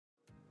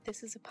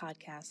This is a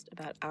podcast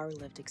about our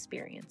lived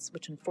experience,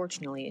 which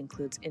unfortunately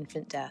includes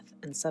infant death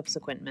and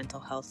subsequent mental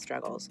health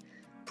struggles.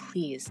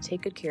 Please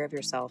take good care of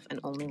yourself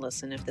and only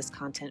listen if this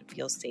content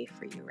feels safe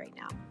for you right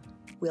now.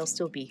 We'll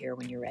still be here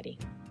when you're ready.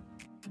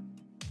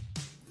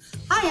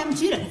 Hi, I'm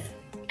Judith.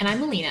 And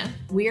I'm Melina.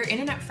 We are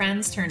internet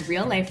friends turned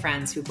real-life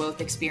friends who both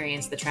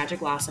experienced the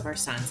tragic loss of our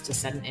sons to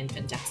sudden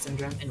infant death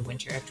syndrome in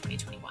winter of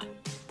 2021.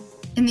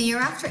 In the year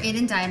after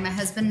Aiden died, my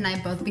husband and I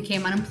both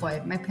became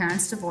unemployed. My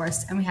parents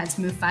divorced, and we had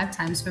to move 5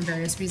 times for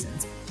various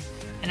reasons.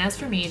 And as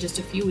for me, just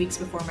a few weeks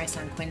before my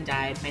son Quinn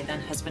died, my then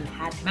husband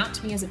had come out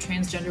to me as a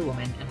transgender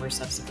woman and were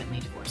subsequently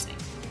divorcing.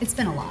 It's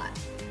been a lot.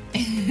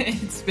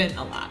 It's been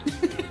a lot.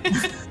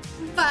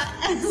 But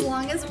as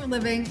long as we're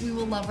living, we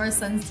will love our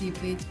sons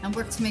deeply and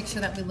work to make sure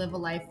that we live a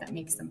life that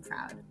makes them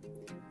proud.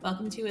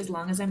 Welcome to As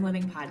Long As I'm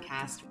Living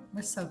podcast.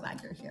 We're so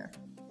glad you're here.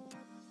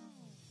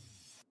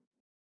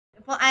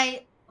 Well,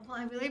 I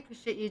really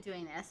appreciate you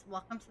doing this.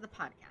 Welcome to the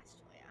podcast,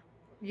 Julia.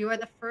 You are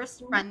the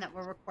first friend that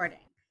we're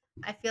recording.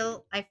 I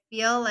feel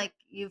like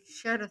you've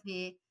shared with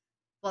me.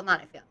 Well,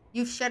 not I feel.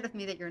 You've shared with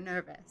me that you're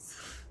nervous.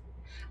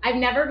 I've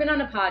never been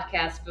on a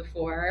podcast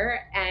before,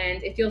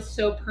 and it feels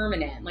so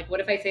permanent. Like, what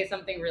if I say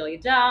something really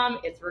dumb?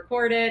 It's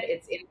recorded.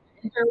 It's in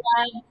the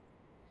interweb.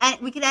 And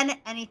we could edit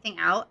anything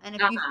out. And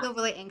if you feel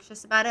really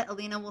anxious about it,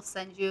 Alina will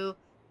send you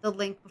the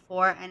link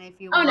before. And if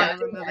you want to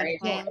remove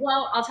anything,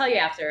 well, I'll tell you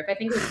after. If I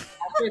think it's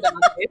after, then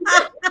I'll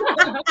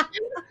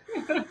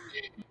do it.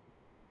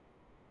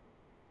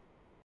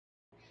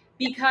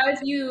 Because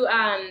you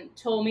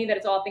told me that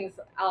it's all things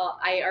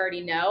I already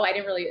know. I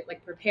didn't really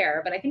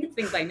prepare, but I think it's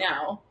things I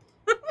know.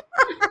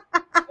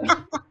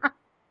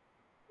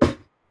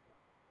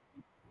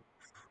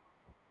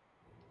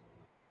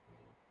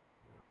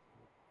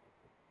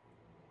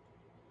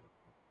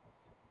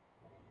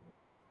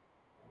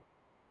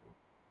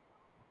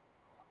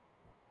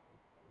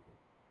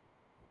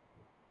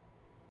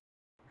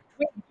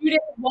 Judith,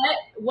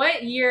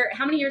 what year?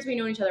 How many years have we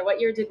known each other?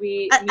 What year did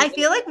we? I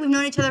feel like we've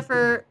known each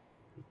other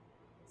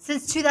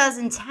since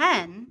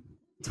 2010,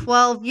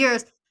 12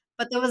 years.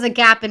 But there was a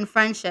gap in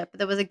friendship.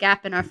 There was a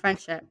gap in our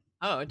friendship.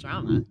 Oh,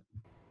 drama.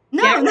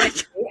 No, yeah,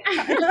 not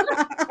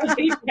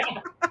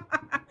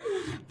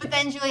But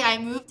then, Julia, I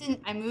moved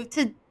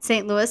to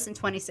St. Louis in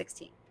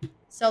 2016.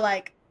 So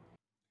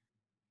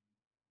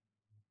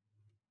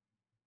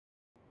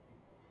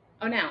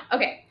Oh, now.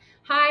 Okay.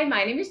 Hi,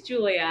 my name is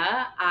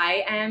Julia.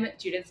 I am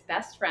Judith's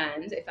best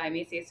friend, if I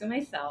may say so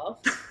myself.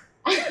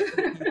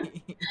 I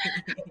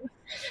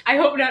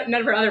hope none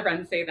of her other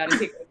friends say that and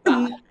take the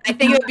spot. I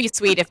think it would be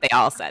sweet if they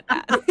all said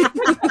that.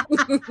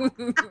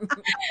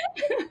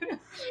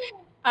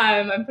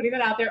 I'm putting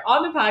that out there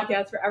on the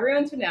podcast for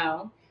everyone to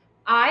know.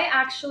 I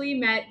actually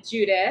met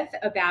Judith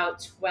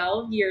about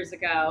 12 years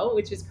ago,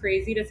 which is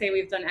crazy to say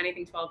we've done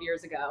anything 12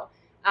 years ago.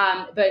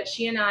 But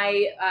she and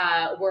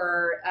I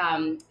were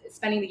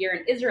spending the year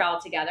in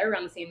Israel together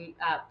around the same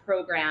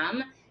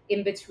program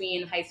in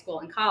between high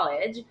school and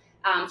college.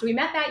 So we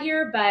met that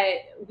year,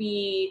 but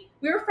we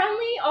were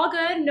friendly, all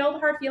good, no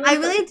hard feelings. I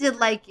really did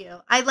like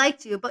you. I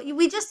liked you, but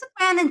we just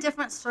ran in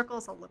different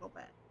circles a little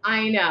bit.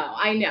 I know.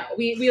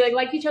 We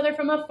liked each other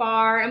from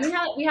afar, and we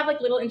have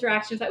little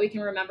interactions that we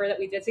can remember that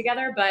we did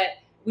together, but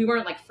we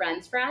weren't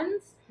friends.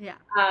 Yeah.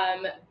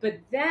 But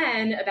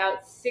then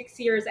about 6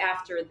 years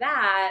after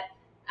that,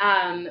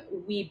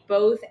 we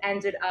both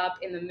ended up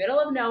in the middle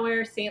of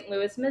nowhere, St.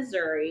 Louis,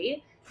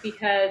 Missouri,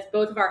 because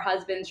both of our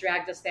husbands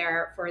dragged us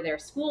there for their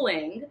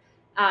schooling.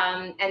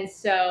 And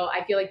so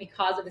I feel like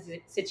because of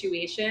the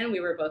situation, we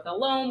were both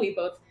alone. We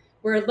both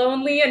were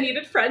lonely and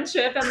needed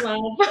friendship and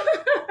love.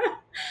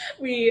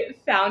 We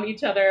found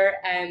each other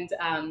and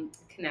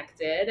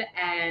connected.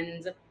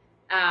 And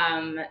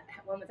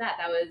when was that?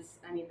 That was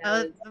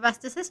the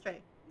rest is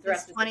history. The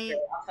rest is history.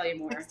 I'll tell you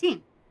more.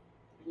 16.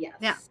 Yes.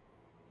 Yeah.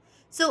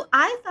 So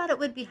I thought it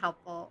would be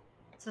helpful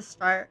to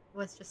start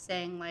with just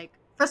saying,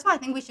 first of all, I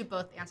think we should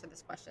both answer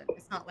this question.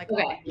 It's not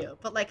all of you,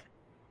 but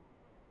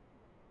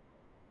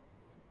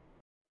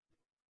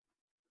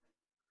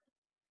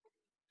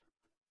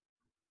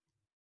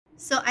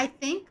So I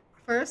think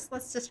first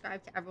let's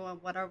describe to everyone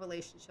what our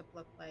relationship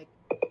looked like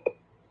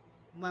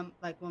when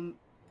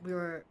we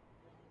were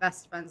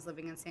best friends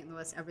living in St.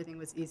 Louis. Everything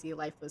was easy.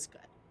 Life was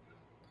good.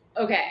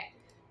 Okay.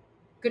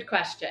 Good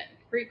question.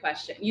 Great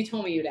question. You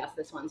told me you'd ask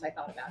this one, so I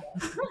thought about it.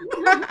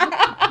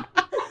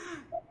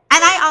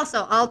 And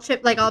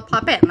I'll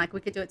pop in. We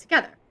could do it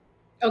together.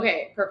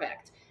 Okay,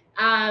 perfect.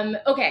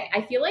 Okay,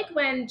 I feel like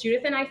when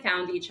Judith and I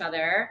found each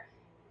other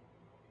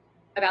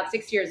about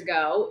 6 years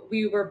ago,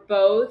 we were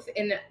both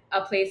in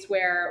a place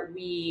where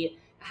we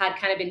had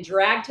kind of been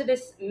dragged to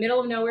this middle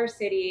of nowhere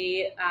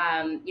city,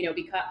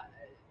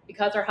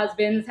 because our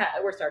husbands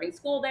were starting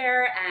school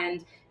there,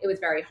 and it was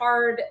very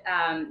hard.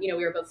 We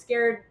were both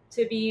scared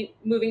to be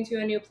moving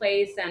to a new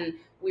place, and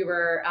we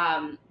were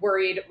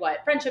worried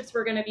what friendships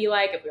were going to be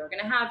like, if we were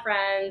going to have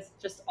friends,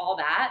 just all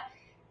that.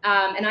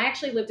 And I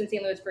actually lived in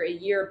St. Louis for a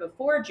year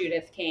before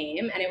Judith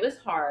came, and it was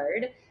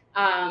hard.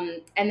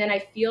 And then I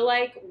feel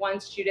like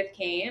once Judith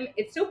came,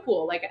 it's so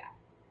cool.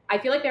 I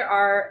feel like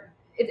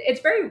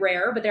it's very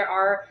rare, but there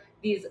are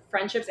these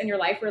friendships in your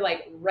life where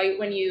like right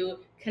when you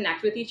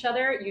connect with each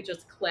other, you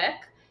just click.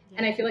 Yeah.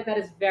 And I feel like that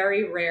is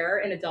very rare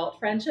in adult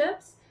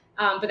friendships.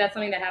 But that's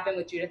something that happened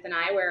with Judith and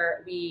I,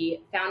 where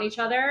we found each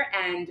other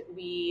and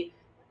we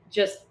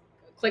just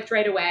clicked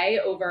right away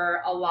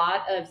over a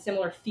lot of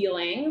similar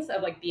feelings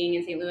of like being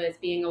in St. Louis,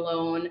 being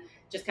alone,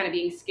 just kind of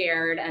being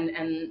scared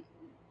and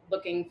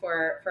looking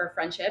for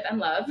friendship and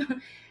love.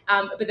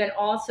 But then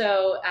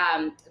also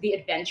the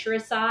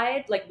adventurous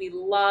side, like we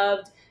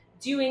loved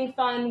doing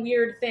fun,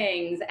 weird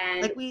things.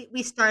 And Like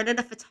we started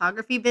a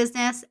photography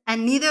business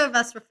and neither of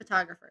us were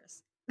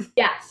photographers.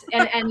 yes,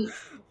 and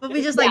But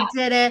we just yeah. like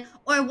did it.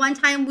 Or one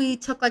time we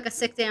took like a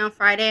sick day on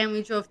Friday and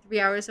we drove 3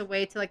 hours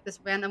away to like this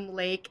random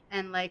lake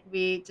and like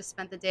we just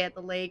spent the day at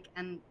the lake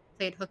and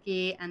played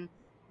hooky and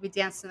we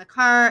danced in the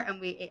car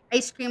and we ate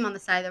ice cream on the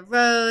side of the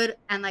road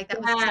and like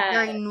that was just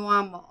very Yeah.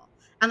 normal.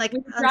 And like We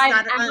would on drive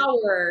Saturday,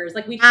 hours,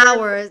 like we shared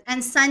hours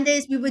and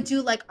Sundays we would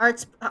do like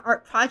art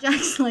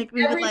projects. Like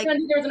we would every like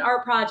Sunday there was an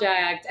art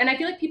project, and I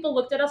feel like people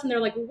looked at us and they're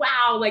like,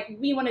 "Wow, like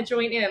we want to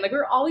join in." Like we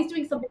were always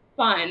doing something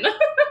fun.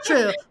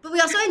 true, but we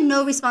also had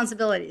no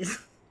responsibilities.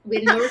 We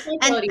had no And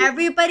responsibilities.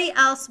 everybody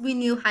else we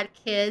knew had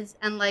kids,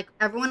 and like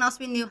everyone else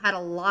we knew had a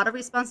lot of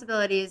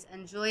responsibilities.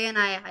 And Julia and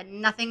I had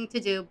nothing to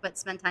do but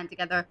spend time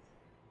together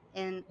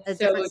in a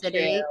So different true.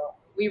 city.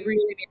 We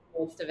really made the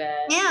most of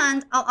it.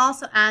 And I'll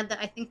also add that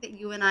I think that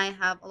you and I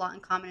have a lot in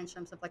common in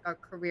terms of like our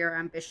career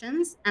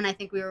ambitions. And I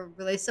think we were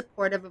really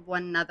supportive of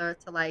one another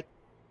to like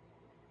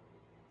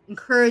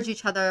encourage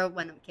each other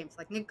when it came to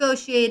like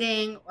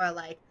negotiating or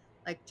like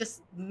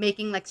just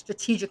making like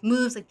strategic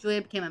moves. Like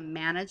Julia became a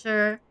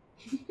manager.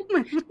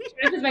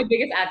 Judith is my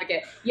biggest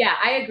advocate. Yeah,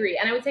 I agree.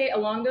 And I would say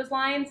along those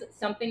lines,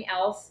 something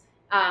else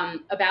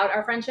about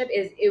our friendship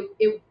is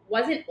it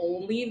wasn't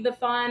only the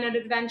fun and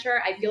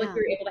adventure. I feel like Yeah.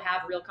 we were able to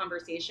have real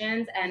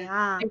conversations, and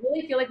Yeah. I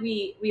really feel like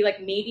we like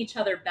made each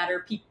other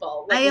better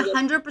people. Like I we, like,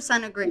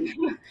 100% agree.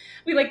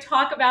 we like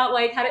talk about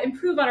like how to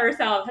improve on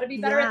ourselves, how to be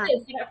better at Yeah.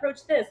 this, how to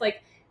approach this.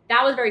 Like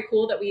that was very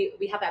cool that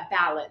we have that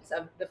balance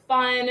of the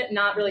fun,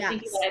 not really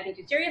thinking Yes. about anything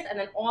too serious, and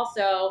then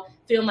also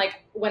feeling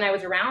like when I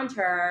was around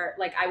her,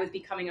 like I was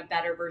becoming a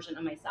better version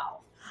of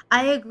myself.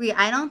 I agree.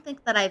 I don't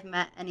think that I've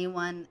met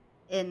anyone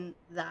in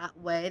that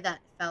way that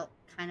felt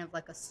kind of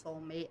like a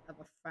soulmate of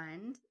a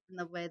friend in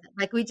the way that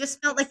like we just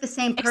felt like the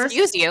same person.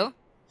 Excuse you.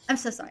 I'm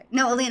so sorry.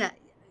 No, Alina,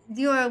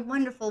 you're a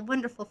wonderful,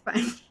 wonderful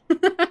friend. But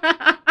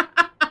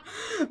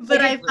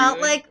I felt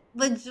rude. like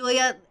with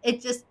Julia,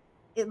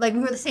 like we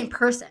were the same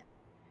person.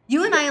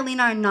 You and I,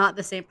 Alina, are not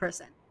the same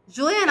person.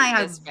 Julia and I have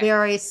That's fair.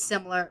 very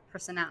similar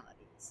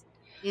personalities,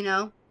 you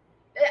know?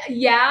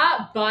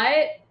 Yeah,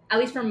 but at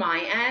least from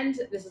my end,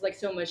 this is like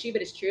so mushy,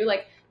 but it's true.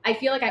 Like I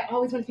feel like I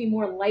always wanted to be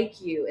more like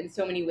you in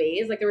so many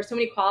ways. Like there were so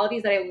many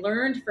qualities that I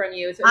learned from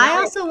you. So I now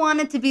also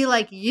wanted to be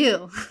like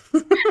you.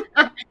 Judith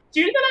and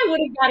I would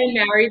have gotten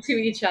married to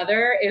each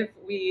other if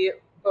we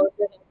both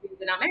were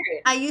not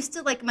married. I used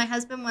to like my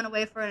husband went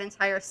away for an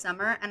entire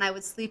summer and I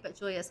would sleep at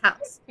Julia's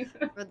house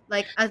for,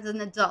 like as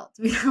an adult.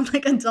 We'd have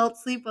like adult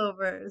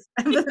sleepovers.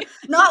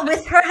 Not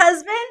with her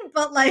husband,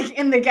 but like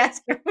in the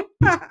guest room.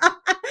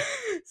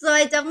 So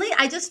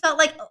I just felt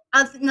like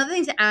another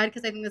thing to add,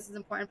 because I think this is an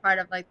important part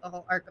of like the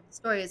whole arc of the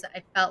story, is that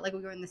I felt like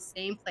we were in the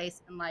same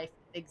place in life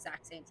at the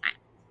exact same time.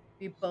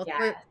 We both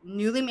were Yes.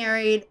 newly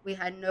married. We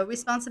had no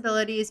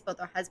responsibilities.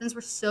 Both our husbands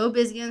were so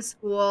busy in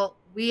school.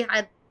 We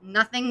had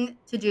nothing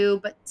to do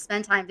but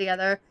spend time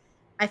together.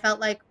 I felt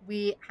like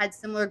we had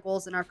similar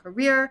goals in our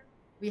career.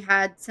 We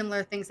had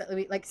similar things that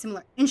we like,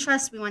 similar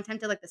interests. We one time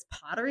did like this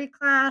pottery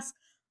class.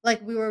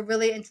 Like we were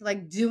really into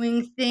like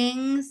doing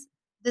things.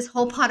 This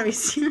whole pottery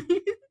series.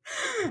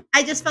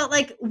 I just felt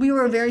like we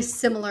were very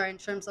similar in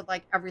terms of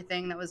like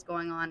everything that was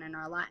going on in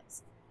our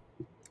lives.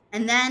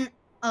 And then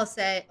I'll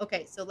say,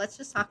 okay, so let's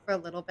just talk for a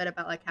little bit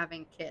about like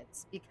having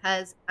kids,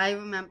 because I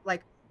remember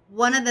like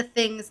one of the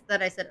things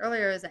that I said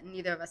earlier is that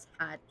neither of us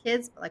had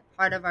kids, but like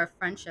part of our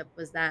friendship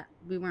was that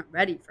we weren't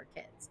ready for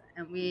kids,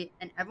 and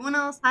everyone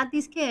else had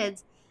these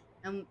kids,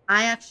 and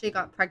I actually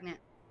got pregnant.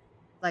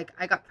 Like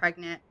I got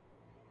pregnant,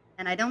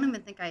 and I don't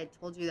even think I had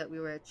told you that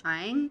we were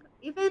trying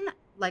even.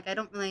 Like I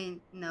don't really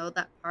know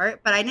that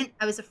part, but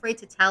I was afraid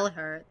to tell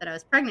her that I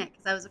was pregnant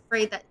because I was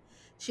afraid that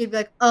she'd be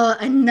like, "Oh,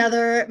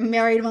 another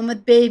married one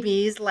with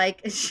babies.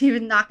 Like she's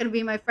not going to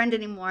be my friend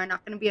anymore,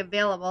 not going to be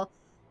available."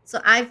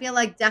 So I feel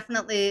like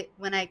definitely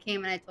when I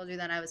came and I told you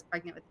that I was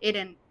pregnant with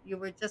Aiden, you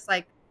were just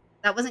like,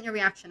 that wasn't your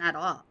reaction at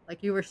all.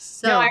 Like you were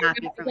so No,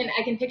 happy for me.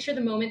 I can picture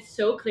the moment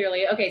so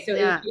clearly. Okay, so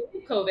Yeah. it was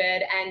during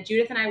COVID, and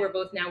Judith and I were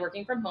both now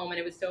working from home, and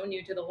it was so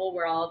new to the whole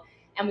world.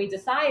 And we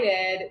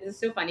decided, this is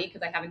so funny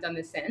because I haven't done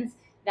this since,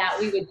 that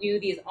we would do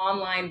these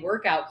online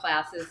workout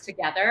classes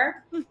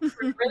together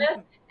for this.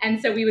 And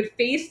so we would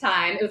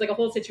FaceTime. It was like a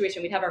whole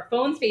situation. We'd have our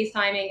phones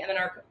FaceTiming, and then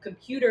our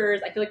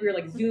computers. I feel like we were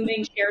like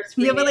Zooming, share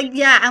screen. Yeah, but like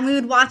and we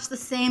would watch the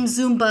same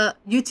Zumba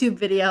YouTube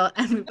video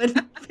and we would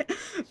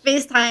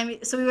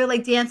FaceTime. So we were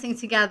like dancing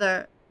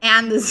together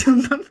and the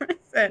Zumba person.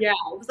 it. Yeah.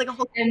 It was like a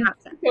whole And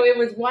contraption. so it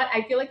was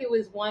I feel like it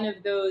was one of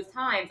those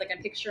times, like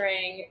I'm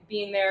picturing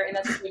being there in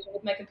that situation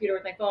with my computer,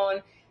 with my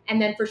phone.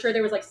 And then for sure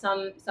there was like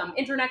some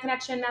internet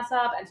connection mess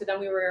up. And so then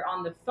we were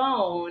on the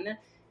phone.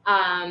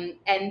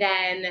 And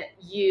then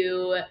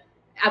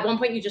at one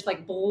point you just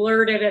like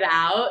blurted it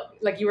out.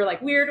 Like you were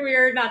like,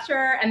 weird, not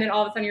sure. And then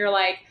all of a sudden you were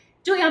like,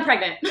 Julia, I'm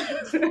pregnant.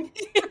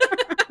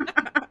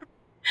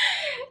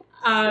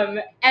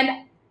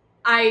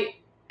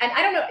 And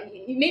I don't know,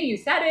 maybe you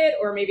said it,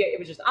 or maybe it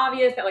was just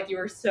obvious that like you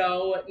were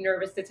so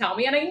nervous to tell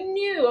me. And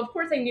of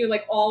course I knew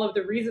like all of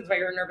the reasons why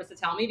you were nervous to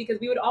tell me, because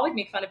we would always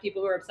make fun of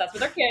people who were obsessed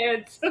with their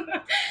kids and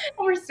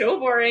were so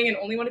boring and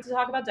only wanted to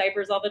talk about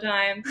diapers all the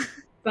time.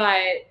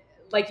 But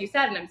like you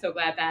said, and I'm so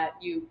glad that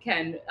you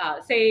can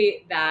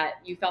say that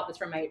you felt this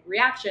from my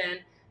reaction,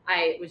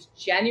 I was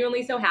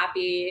genuinely so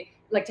happy.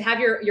 Like to have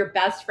your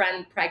best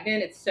friend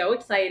pregnant, it's so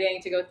exciting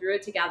to go through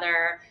it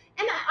together.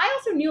 And I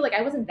also knew like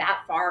I wasn't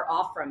that far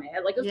off from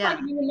it. Like it was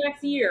probably gonna be the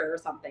next year or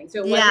something. So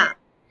it wasn't,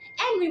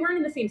 and we weren't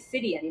in the same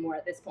city anymore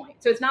at this point.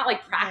 So it's not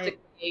like practically,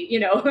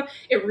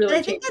 it really. But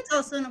I think that's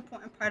also an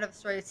important part of the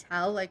story to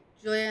tell. Like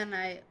Julia and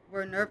I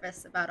were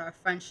nervous about our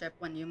friendship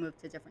when you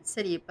moved to a different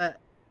city, but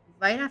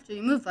right after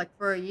you moved, like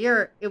for a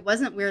year, it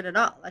wasn't weird at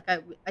all. Like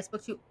I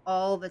spoke to you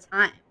all the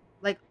time,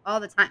 like all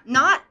the time.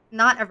 Not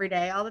every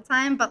day, all the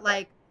time, but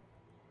like,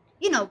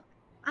 I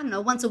don't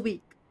know, once a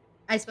week.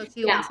 I spoke to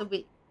you once a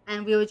week.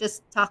 And we would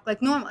just talk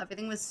like normal.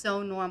 Everything was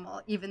so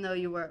normal, even though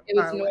you were It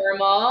was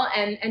normal.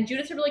 And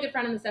Judith's a really good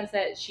friend in the sense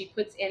that she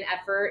puts in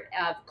effort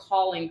of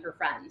calling her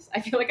friends.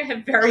 I feel like I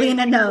have very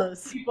Alina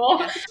knows people.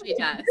 Yes, she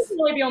does. This is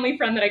really the only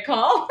friend that I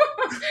call.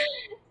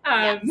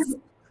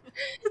 So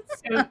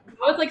that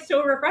was like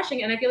so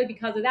refreshing. And I feel like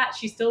because of that,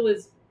 she still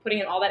was putting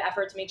in all that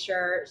effort to make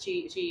sure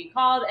she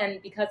called.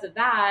 And because of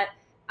that,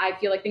 I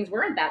feel like things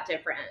weren't that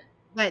different.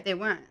 Right, they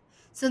weren't.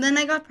 So then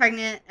I got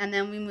pregnant, and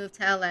then we moved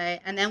to LA.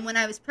 And then when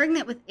I was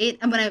pregnant with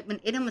when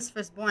Aiden was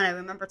first born, I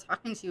remember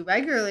talking to you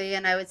regularly,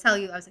 and I would tell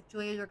you, I was like,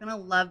 Julia, you're gonna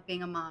love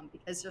being a mom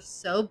because you're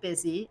so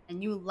busy,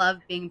 and you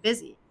love being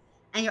busy,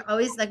 and you're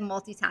always like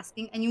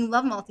multitasking, and you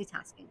love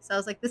multitasking. So I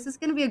was like, this is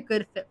gonna be a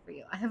good fit for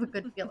you. I have a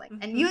good feeling.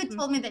 And you had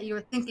told me that you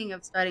were thinking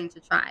of starting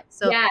to try.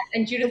 So yeah,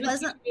 and Judith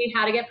was teaching me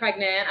how to get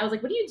pregnant. I was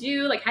like, what do you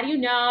do? Like, how do you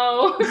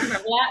know? Remember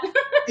that?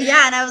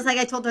 Yeah, and I was like,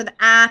 I told her the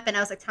app, and I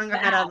was like telling her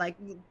how to like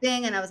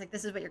thing, and I was like,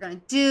 this is what you're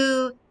gonna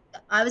do.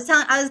 I was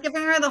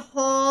giving her the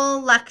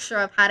whole lecture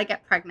of how to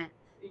get pregnant.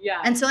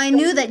 Yeah. And so I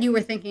knew that you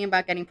were thinking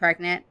about getting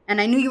pregnant, and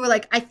I knew you were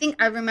like,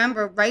 I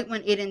remember right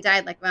when Aiden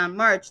died, like around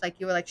March, like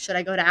you were like, should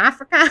I go to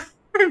Africa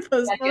and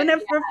postpone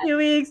it for a few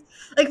weeks,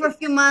 like for a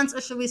few months, or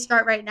should we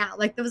start right now?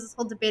 Like there was this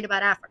whole debate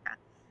about Africa.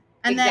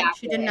 And then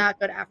she did not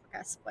go to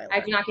Africa. Spoiler. I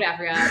did not go to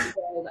Africa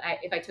because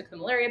if I took the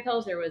malaria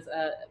pills, there was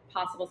a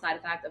possible side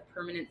effect of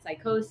permanent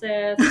psychosis.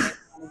 I didn't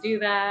want to do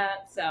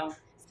that. So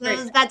it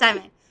was bad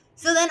timing.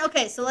 So then,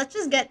 okay, so let's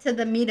just get to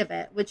the meat of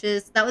it, which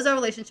is that was our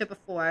relationship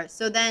before.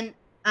 So then,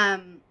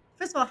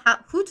 first of all,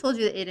 who told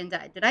you that Aiden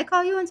died? Did I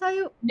call you and tell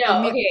you?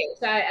 No. Okay.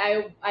 So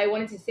I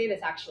wanted to say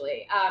this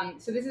actually.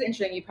 So this is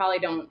interesting. You probably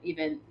don't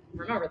even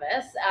remember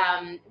this.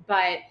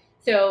 But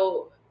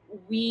so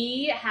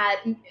Judith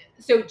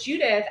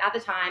at the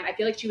time, I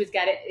feel like she was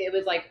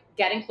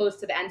getting close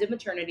to the end of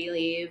maternity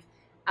leave.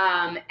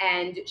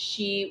 And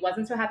she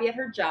wasn't so happy at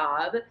her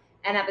job.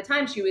 And at the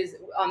time she was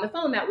on the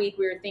phone that week,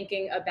 we were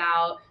thinking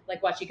about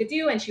like what she could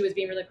do. And she was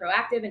being really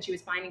proactive, and she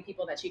was finding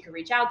people that she could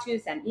reach out to,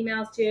 send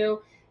emails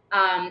to.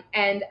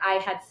 And I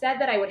had said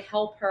that I would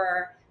help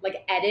her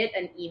like edit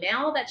an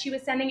email that she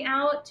was sending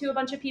out to a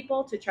bunch of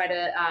people to try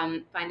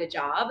to find a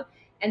job.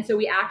 And so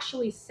we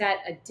actually set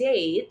a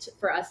date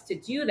for us to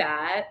do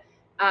that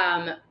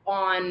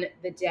on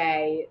the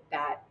day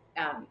that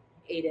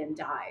Aiden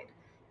died.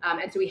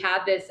 And so we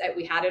had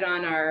it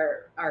on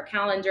our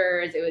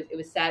calendars. It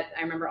was set,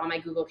 I remember, on my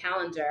Google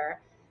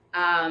Calendar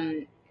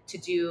to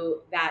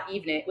do that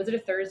evening. Was it a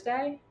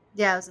Thursday?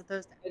 Yeah, it was a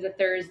Thursday. It was a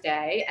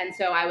Thursday. And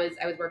so I was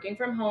working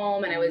from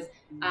home, and I was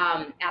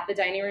at the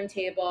dining room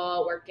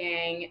table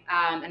working,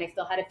 and I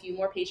still had a few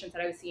more patients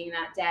that I was seeing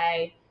that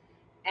day.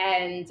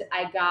 And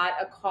I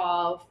got a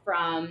call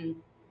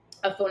from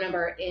a phone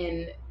number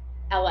in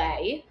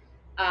LA,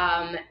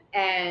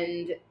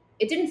 and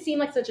it didn't seem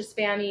like such a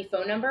spammy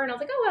phone number. And I was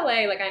like, oh,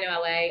 LA, like I know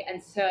LA.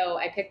 And so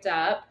I picked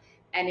up,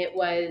 and it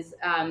was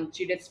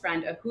Judith's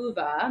friend,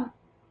 Ahuva,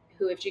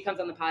 who, if she comes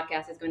on the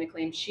podcast, is going to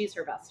claim she's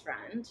her best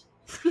friend.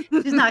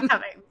 She's not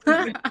coming.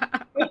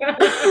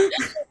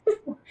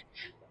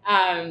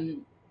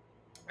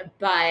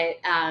 But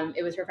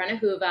it was her friend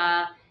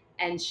Ahuva,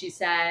 and she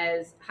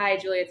says, hi,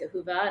 Julia, it's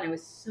Ahuva. And I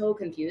was so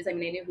confused. I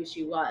mean, I knew who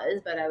she was,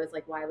 but I was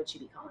like, why would she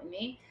be calling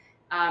me?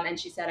 And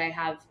she said, I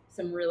have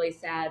some really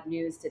sad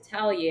news to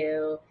tell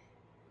you.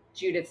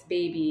 Judith's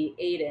baby,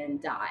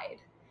 Aiden, died.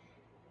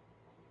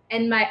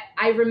 And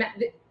I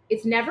remember,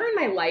 it's never in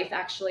my life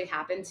actually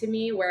happened to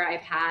me where I've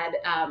had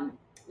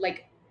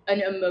like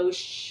an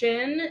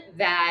emotion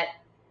that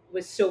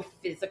was so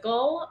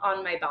physical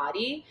on my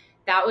body.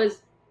 That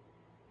was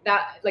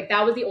that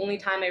was the only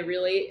time I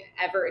really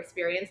ever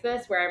experienced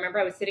this, where I remember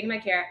I was sitting in my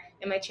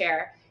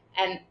chair,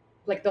 and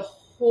like the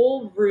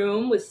whole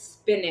room was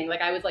spinning.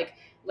 Like I was like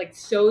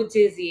so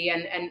dizzy,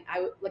 and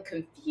I was like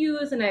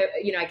confused, and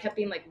I kept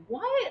being like,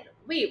 what?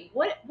 Wait,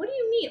 what do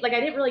you mean? Like I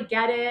didn't really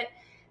get it.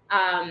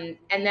 And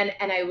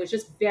I was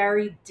just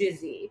very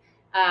dizzy.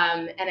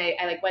 And I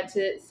like went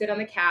to sit on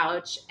the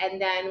couch, and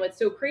then what's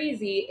so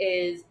crazy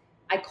is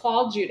I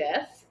called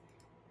Judith,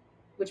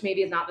 which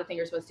maybe is not the thing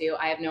you're supposed to do.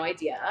 I have no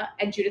idea.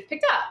 And Judith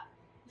picked up.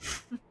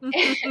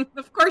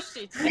 Of course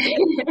she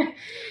did.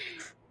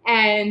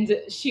 And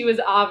she was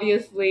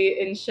obviously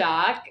in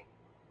shock.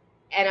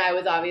 And I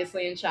was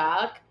obviously in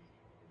shock.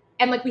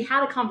 And like we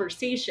had a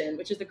conversation,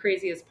 which is the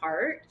craziest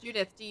part.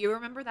 Judith, do you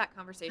remember that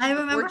conversation? I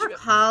remember her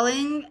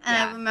calling, and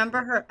I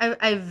remember her.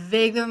 I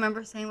vaguely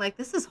remember saying like,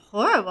 "This is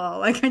horrible."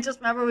 Like I just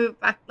remember we were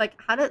back. Like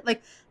how did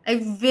like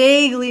I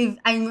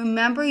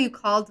remember you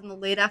called in the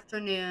late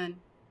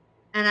afternoon,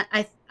 and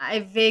I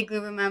vaguely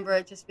remember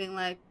it just being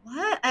like,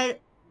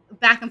 "What?"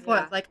 Back and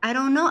forth, like I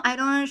don't know, I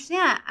don't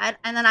understand.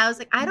 And then I was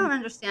like, I don't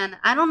understand.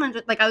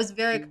 Like I was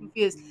very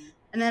confused.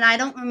 And then I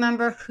don't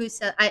remember who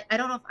said, I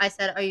don't know if I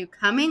said, "Are you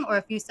coming?" or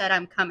if you said,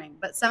 "I'm coming."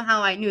 But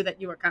somehow I knew that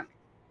you were coming.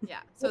 Yeah.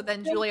 So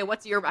then, Julia,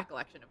 what's your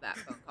recollection of that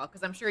phone call?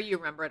 Because I'm sure you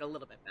remember it a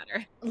little bit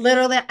better.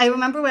 Literally, I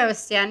remember where I was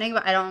standing,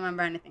 but I don't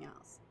remember anything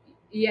else.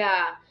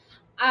 Yeah.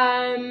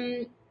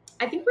 I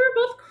think we were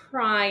both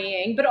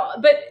crying, but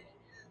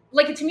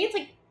like to me, it's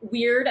like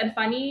weird and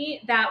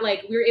funny that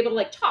like we were able to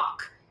like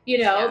talk,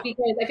 because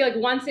I feel like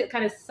once it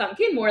kind of sunk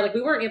in more, like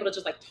we weren't able to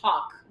just like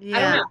talk. I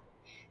don't know.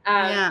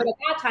 But at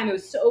that time, it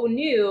was so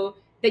new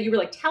that you were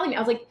like telling me. I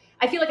was like,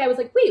 I feel like I was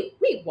like, wait,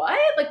 what?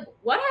 Like,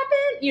 what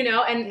happened?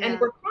 And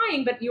we're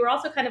crying, but you were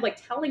also kind of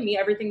like telling me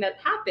everything that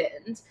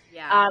happened.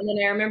 Yeah.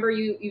 And I remember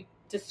you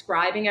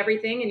describing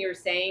everything, and you were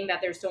saying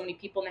that there's so many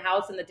people in the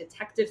house, and the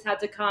detectives had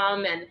to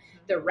come, and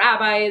the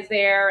rabbi is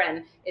there,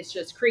 and it's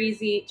just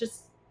crazy.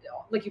 Just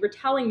like you were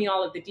telling me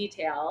all of the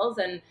details,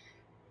 and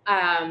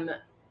and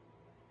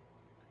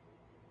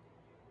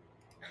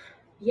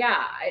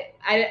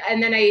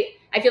then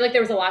I feel like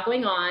there was a lot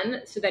going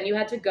on. So then you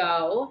had to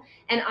go.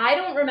 And I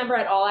don't remember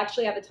at all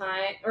actually at the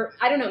time, or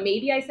I don't know,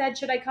 maybe I said,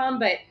 should I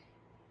come?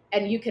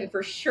 And you can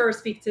for sure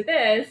speak to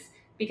this,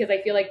 because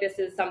I feel like this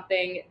is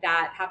something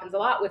that happens a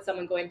lot with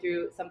someone going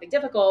through something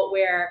difficult,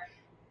 where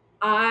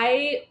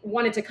I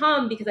wanted to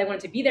come because I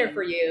wanted to be there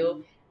for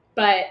you,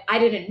 but I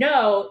didn't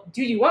know,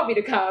 do you want me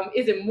to come?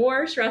 Is it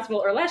more stressful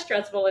or less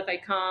stressful if I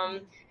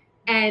come?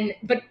 And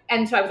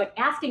so I was like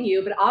asking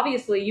you, but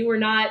obviously you were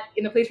not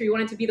in the place where you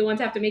wanted to be the one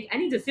to have to make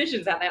any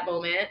decisions at that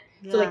moment.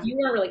 Yeah. So like you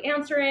weren't really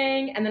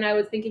answering. And then I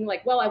was thinking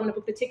like, well, I want to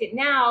book the ticket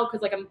now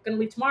because like I'm going to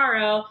leave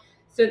tomorrow.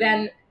 So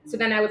then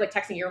I was like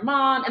texting your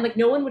mom, and like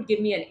no one would give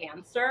me an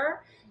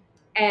answer.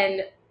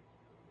 And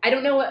I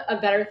don't know what a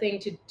better thing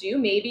to do.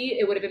 Maybe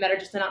it would have been better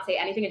just to not say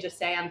anything and just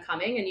say I'm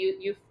coming, and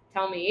you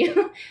tell me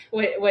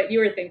what you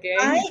were thinking.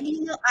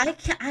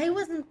 I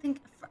wasn't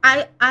thinking.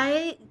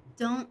 I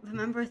don't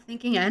remember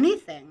thinking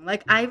anything.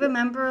 Like I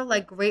remember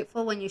like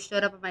grateful when you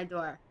showed up at my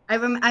door. I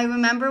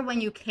remember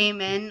when you came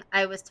in,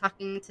 I was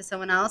talking to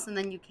someone else, and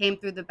then you came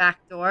through the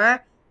back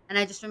door, and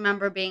I just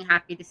remember being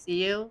happy to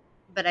see you.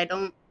 But I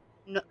don't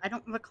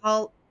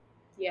recall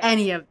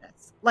any of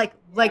this. Like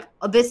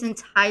this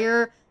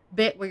entire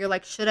bit where you're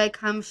like, should I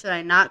come? Should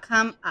I not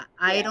come?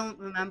 I don't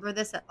remember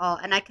this at all.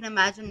 And I can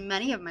imagine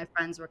many of my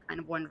friends were kind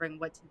of wondering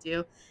what to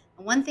do.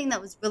 And one thing that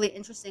was really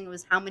interesting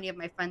was how many of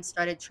my friends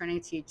started turning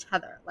to each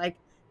other. Like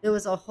there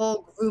was a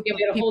whole group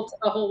of people,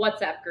 a whole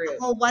WhatsApp group.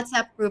 A whole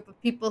WhatsApp group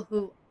of people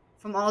who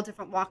from all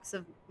different walks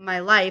of my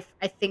life,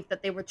 I think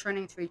that they were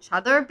turning to each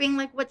other, being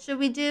like, what should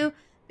we do?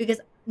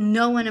 Because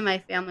no one in my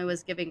family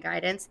was giving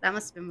guidance. That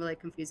must have been really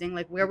confusing.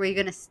 Like, where were you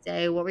going to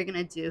stay? What were you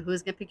going to do?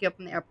 Who's going to pick you up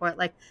from the airport?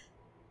 Like,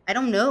 I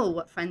don't know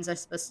what friends are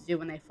supposed to do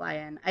when they fly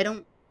in. I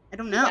don't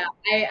know.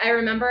 Yeah, I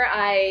remember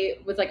I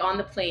was like on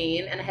the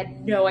plane, and I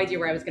had no idea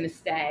where I was going to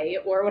stay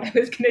or what I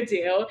was going to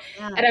do.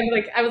 Yeah. And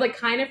I was like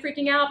kind of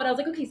freaking out, but I was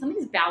like, okay,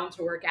 something's bound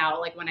to work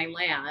out like when I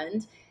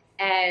land.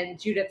 And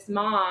Judith's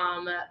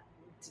mom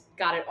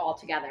got it all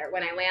together.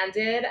 When I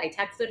landed, I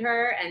texted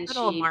her, and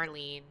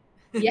Marlene.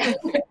 Yeah.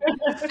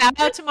 Shout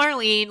out to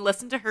Marlene.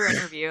 Listen to her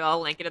interview.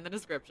 I'll link it in the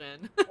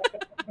description.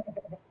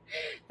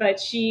 But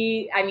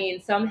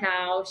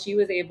somehow she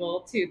was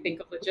able to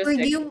think of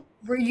logistics.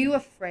 Were you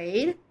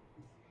afraid?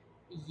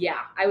 Yeah,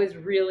 I was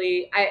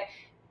really,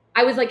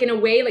 I was like in a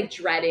way like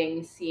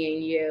dreading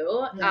seeing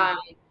you. Yeah.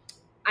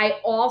 I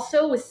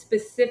also was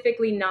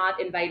specifically not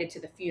invited to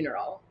the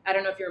funeral. I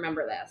don't know if you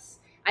remember this.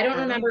 I don't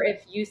remember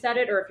if you said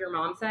it or if your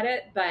mom said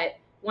it, but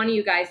one of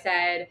you guys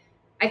said,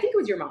 I think it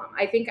was your mom.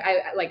 I think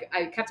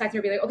I kept texting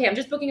her, being like, okay, I'm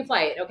just booking a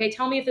flight. Okay,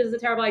 tell me if this is a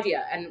terrible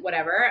idea and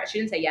whatever. She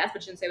didn't say yes,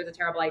 but she didn't say it was a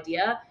terrible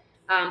idea.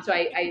 So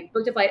I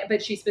booked a flight,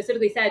 but she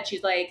specifically said,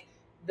 she's like,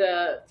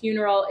 the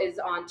funeral is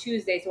on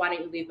Tuesday, so why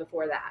don't you leave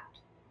before that?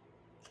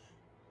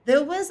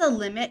 There was a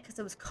limit because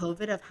it was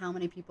COVID of how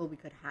many people we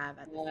could have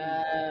at the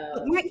funeral.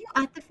 But weren't you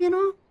at the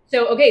funeral?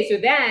 So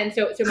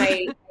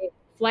my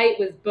flight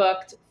was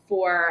booked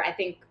for I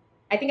think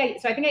I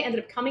ended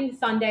up coming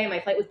Sunday.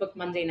 My flight was booked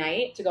Monday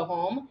night to go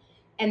home,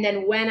 and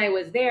then when I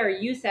was there,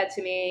 you said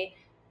to me,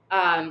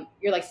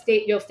 "You're like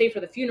you'll stay for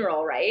the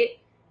funeral, right?"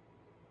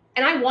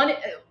 And I wanted,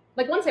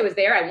 like, once I was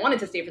there, I wanted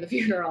to stay for the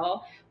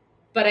funeral,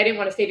 but I didn't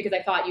want to stay because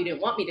I thought you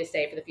didn't want me to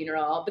stay for the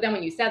funeral. But then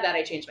when you said that,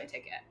 I changed my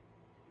ticket.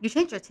 You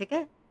changed your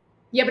ticket?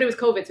 Yeah, but it was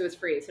COVID, so it was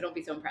free. So don't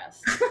be so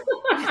impressed.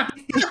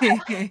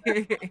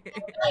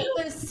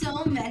 There's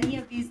so many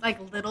of these like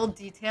little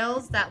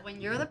details that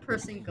when you're the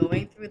person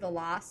going through the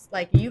loss,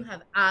 like you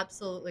have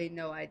absolutely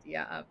no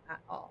idea of at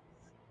all.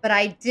 But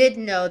I did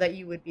know that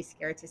you would be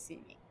scared to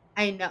see me.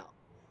 I know.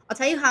 I'll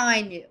tell you how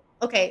I knew.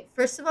 Okay,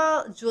 first of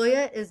all,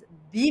 Julia is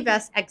the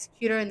best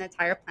executor in the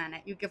entire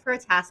planet. You give her a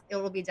task, it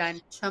will be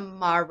done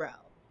tomorrow,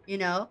 you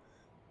know?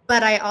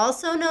 But I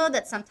also know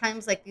that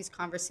sometimes like these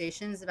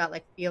conversations about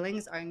like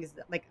feelings are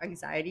like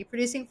anxiety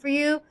producing for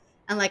you.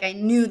 And like I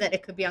knew that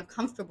it could be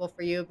uncomfortable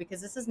for you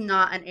because this is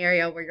not an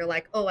area where you're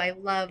like, oh, I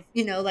love,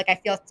 like I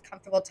feel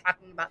comfortable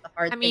talking about the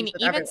hard I mean, things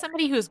with even everyone.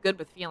 somebody who's good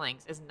with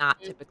feelings is not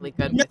typically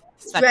good No with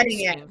one's such dreading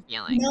it. extreme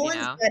feelings, No you one's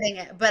know? dreading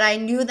it. But I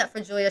knew that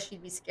for Julia,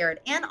 she'd be scared.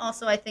 And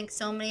also, I think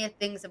so many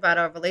things about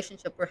our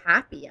relationship were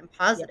happy and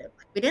positive.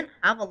 Like we didn't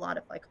have a lot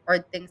of like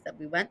hard things that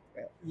we went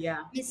through.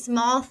 Yeah. I mean,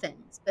 small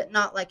things, but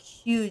not like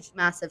huge,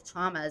 massive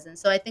traumas. And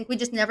so I think we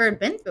just never had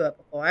been through it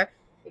before.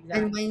 Exactly.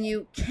 And when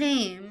you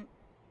came,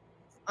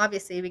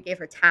 obviously we gave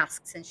her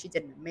tasks and she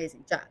did an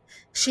amazing job.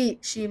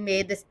 She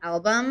made this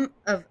album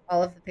of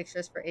all of the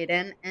pictures for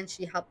Aiden, and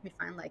she helped me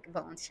find like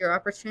volunteer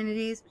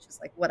opportunities, which is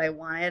like what I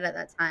wanted at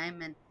that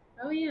time. And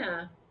Oh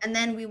yeah. and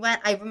then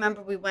I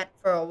remember we went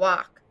for a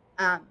walk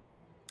on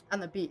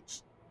the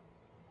beach.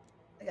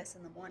 I guess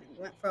in the morning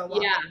we went for a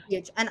walk Yeah. on the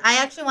beach. And I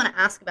actually want to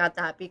ask about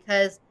that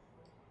because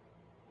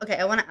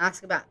I want to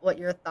ask about what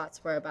your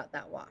thoughts were about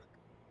that walk.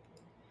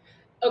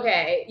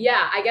 Okay,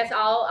 yeah, I guess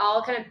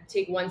I'll kind of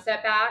take one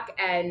step back,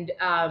 and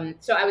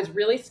so I was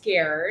really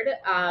scared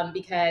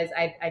because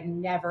I'd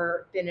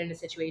never been in a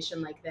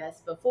situation like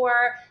this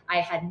before.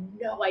 I had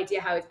no idea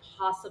how I was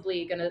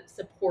possibly going to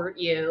support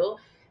you.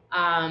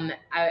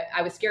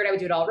 I was scared I would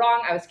do it all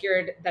wrong. I was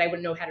scared that I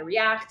wouldn't know how to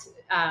react.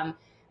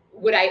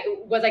 Was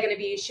I going to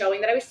be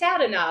showing that I was sad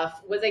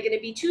enough? Was I going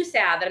to be too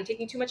sad that I'm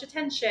taking too much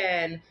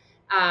attention?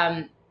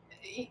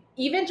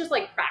 Even just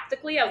like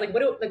practically, I was like,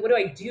 what do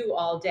I do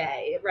all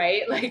day?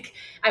 Right. Like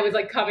I was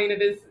like coming to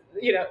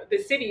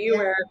this city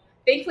where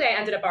thankfully I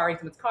ended up borrowing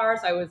someone's car.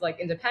 So I was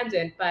like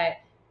independent, but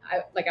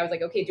I was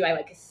like, okay, do I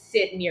like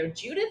sit near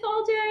Judith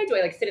all day? Do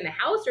I like sit in the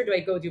house or do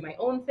I go do my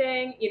own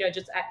thing?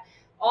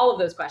 All of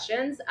those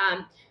questions.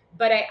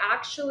 But I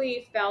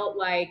actually felt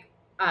like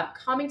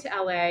coming to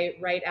LA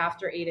right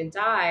after Aiden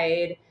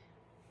died,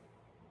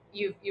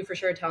 you for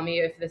sure tell me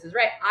if this is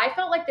right. I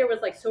felt like there was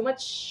like so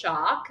much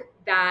shock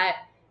that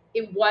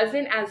it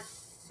wasn't as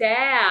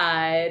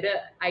sad,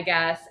 I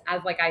guess,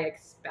 as like I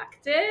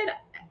expected.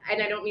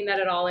 And I don't mean that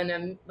at all in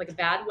a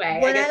bad way.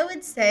 What I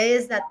would say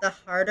is that the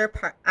harder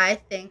part, I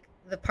think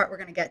the part we're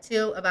going to get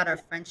to about our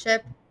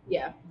friendship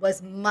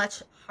was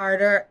much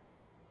harder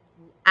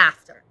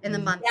in the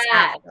months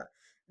after.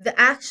 The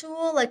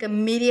actual like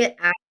immediate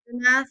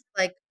aftermath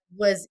like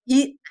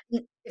it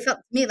felt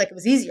to me like it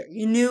was easier.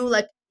 You knew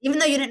like even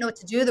though you didn't know what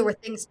to do, there were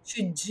things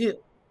to do.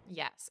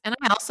 Yes. And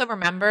I also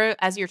remember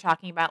as you're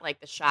talking about like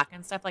the shock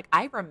and stuff, like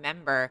I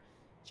remember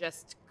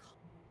just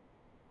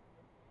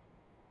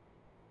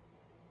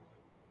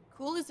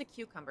cool as a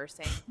cucumber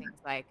saying things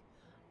like,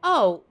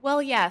 oh,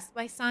 well, yes,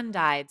 my son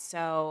died.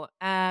 So,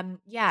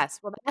 yes,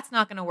 well, that's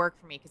not going to work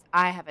for me because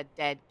I have a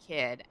dead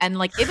kid. And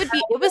like, it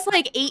was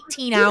like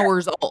 18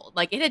 hours old.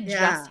 Like it had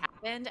just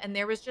happened. And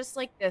there was just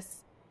like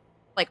this,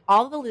 like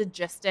all the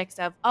logistics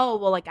of, oh,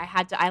 well, like I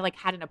had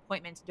an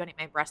appointment to donate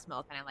my breast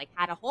milk. And I like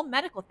had a whole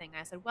medical thing.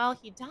 And I said, well,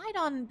 he died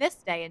on this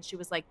day. And she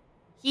was like,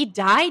 he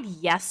died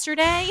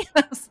yesterday?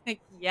 I was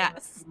like,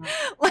 yes.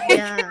 Like,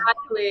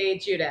 exactly,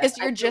 Judith. Because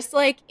you're just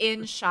like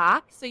in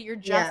shock. So you're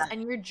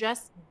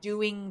just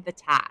doing the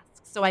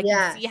task. So I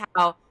can see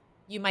how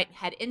you might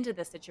head into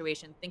this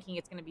situation thinking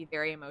it's going to be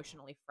very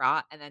emotionally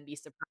fraught and then be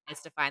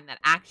surprised to find that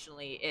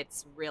actually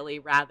it's really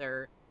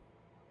rather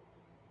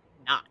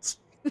not.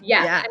 And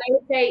I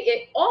would say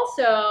it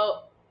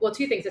also, well,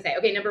 two things to say.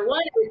 Okay, number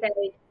one, I would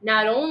say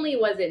not only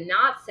was it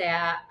not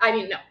sad, I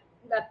mean, no,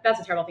 that's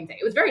a terrible thing to say.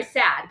 It was very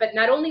sad, but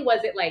not only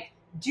was it like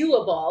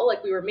doable,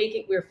 like we were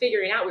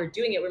figuring out, we were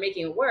doing it, we're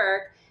making it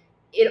work.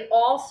 It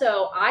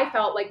also, I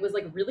felt like was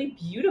like really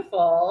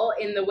beautiful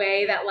in the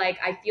way that like,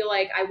 I feel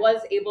like I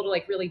was able to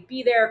like really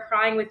be there,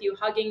 crying with you,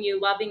 hugging you,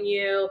 loving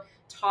you,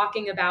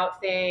 talking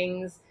about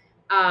things.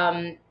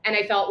 And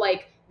I felt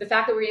like the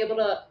fact that we were able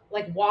to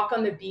like walk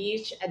on the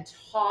beach and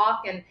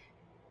talk, and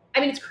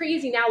I mean, it's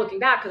crazy now looking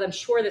back because I'm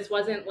sure this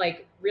wasn't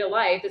like real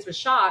life. This was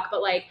shock,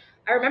 but like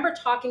I remember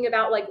talking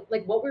about like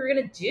what we were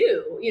gonna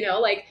do.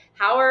 Like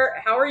how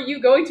are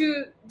you going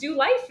to do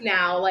life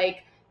now?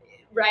 Like,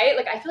 right?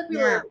 Like I feel like we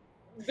were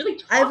really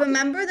talking. I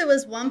remember there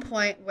was one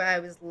point where I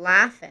was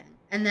laughing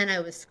and then I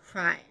was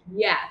crying.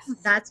 Yes.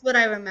 That's what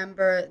I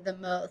remember the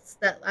most,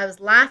 that I was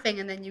laughing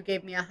and then you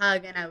gave me a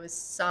hug and I was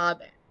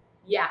sobbing.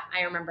 Yeah,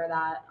 I remember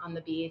that on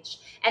the beach.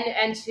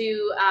 And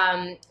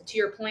to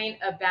your point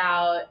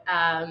about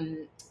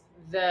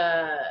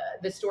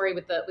the story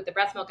with the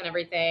breast milk and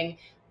everything,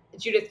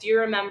 Judith, do you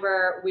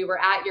remember we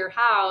were at your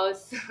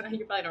house? You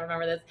probably don't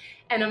remember this.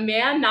 And a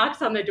man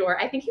knocks on the door.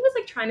 I think he was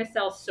like trying to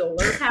sell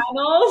solar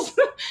panels.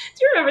 Do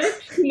you remember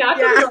this? He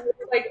knocked on the door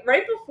like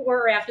right before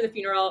or after the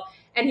funeral.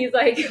 And he's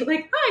like,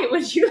 hi,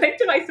 would you like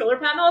to buy solar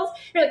panels?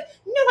 You're like,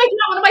 no, I do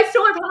not want to buy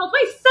solar panels.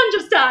 My son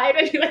just died.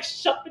 And he like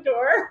shut the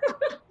door.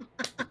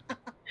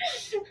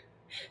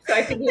 So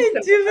I think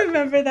I do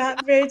remember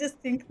that very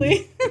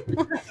distinctly.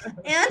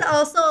 And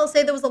also, I'll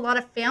say there was a lot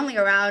of family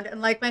around,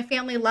 and like my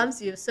family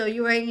loves you. So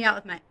you were hanging out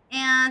with my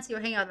aunts, you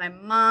were hanging out with my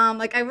mom.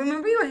 Like I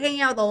remember you were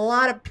hanging out with a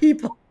lot of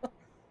people.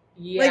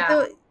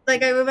 Yeah.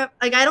 Like I remember,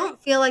 like I don't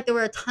feel like there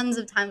were tons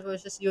of times where it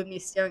was just you and me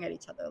staring at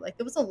each other. Like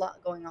there was a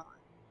lot going on.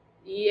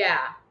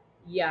 Yeah.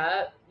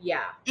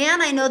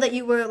 And I know that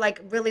you were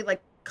like really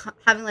like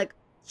having like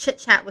chit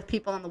chat with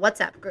people on the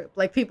WhatsApp group.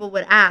 Like people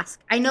would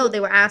ask. I know they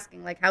were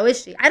asking like, "How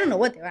is she?" I don't know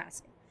what they were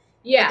asking.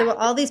 Yeah. But there were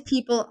all these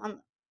people on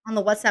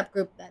the WhatsApp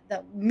group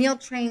that meal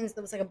trains.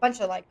 There was like a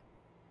bunch of like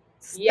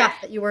stuff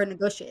that you were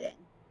negotiating.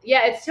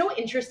 Yeah, it's so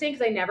interesting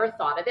because I never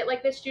thought of it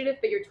like this, Judith.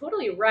 But you're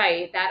totally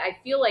right that I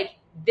feel like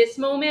this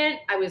moment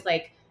I was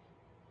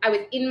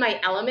in my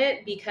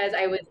element because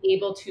I was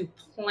able to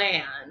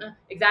plan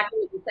exactly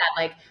what you said.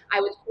 Like I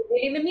was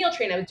creating the meal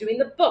train, I was doing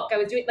the book, I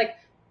was doing like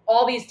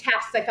all these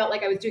tasks. I felt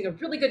like I was doing a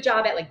really good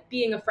job at like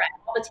being a friend,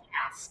 all the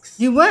tasks.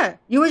 You were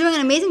doing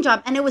an amazing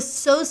job, and it was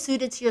so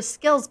suited to your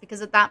skills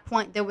because at that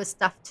point there was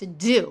stuff to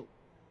do.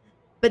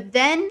 But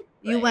then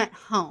you went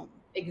home.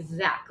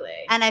 Exactly.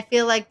 And I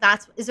feel like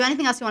is there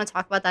anything else you want to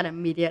talk about that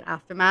immediate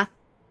aftermath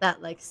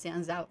that like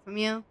stands out from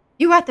you?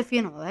 You were at the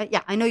funeral, right?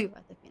 Yeah, I know you were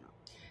at the funeral.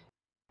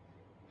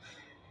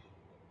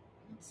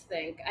 Let's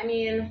think. I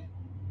mean,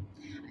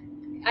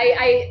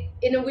 I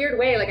in a weird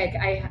way, like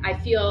I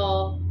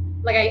feel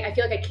like I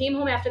feel like I came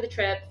home after the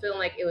trip feeling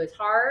like it was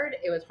hard,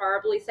 it was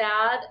horribly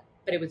sad,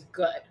 but it was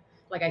good.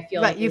 Like I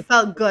feel right, like you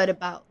felt good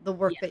about the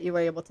work that you were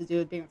able to do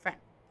with being a friend.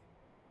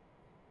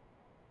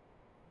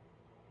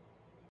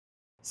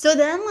 So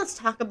then let's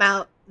talk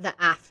about the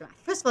aftermath.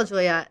 First of all,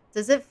 Julia,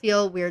 does it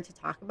feel weird to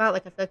talk about?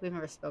 Like I feel like we've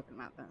never spoken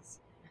about this.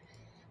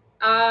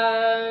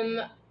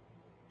 How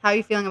are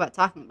you feeling about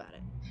talking about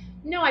it?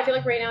 No, I feel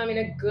like right now I'm in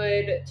a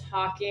good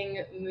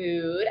talking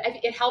mood.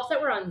 It helps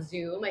that we're on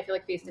Zoom. I feel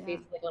like face to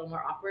face is like a little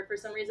more awkward for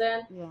some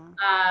reason. Yeah.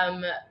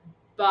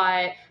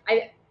 But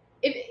I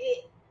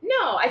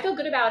feel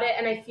good about it,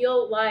 and I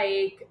feel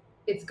like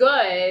it's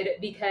good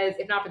because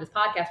if not for this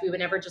podcast, we would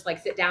never just like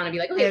sit down and be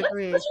like, okay,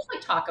 let's just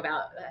like talk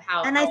about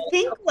how. And I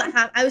think what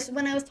happened,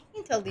 when I was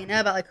talking to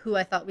Alina about like who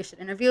I thought we should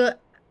interview,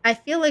 I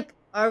feel like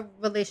our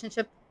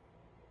relationship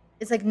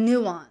is like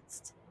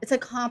nuanced. It's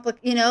like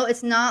complicated,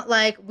 it's not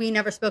like we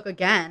never spoke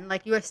again.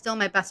 Like you are still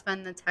my best friend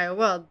in the entire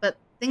world, but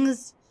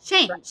things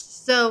changed. Right.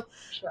 So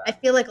I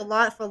feel like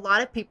for a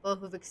lot of people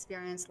who've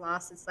experienced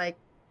loss, it's like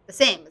the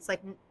same. It's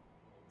like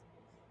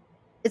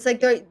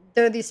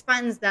there are these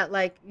friends that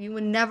like you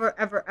would never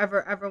ever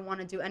ever ever want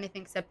to do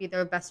anything except be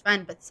their best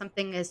friend, but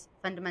something is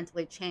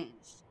fundamentally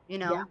changed,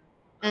 and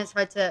it's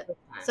hard to.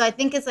 So I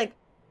think it's like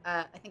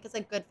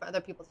good for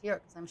other people to hear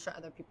because I'm sure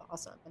other people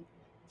also have been.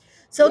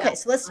 So okay,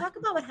 so let's talk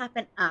about what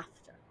happened after.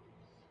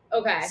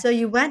 Okay. So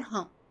you went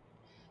home.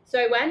 So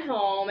I went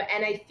home,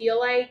 and I feel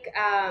like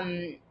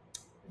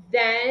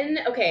then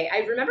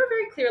I remember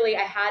very clearly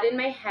I had in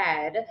my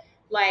head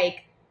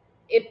like.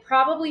 It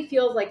probably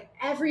feels like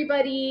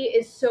everybody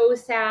is so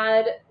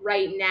sad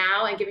right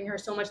now and giving her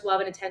so much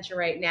love and attention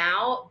right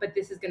now, but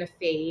this is going to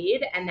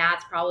fade. And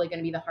that's probably going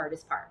to be the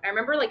hardest part. I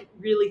remember like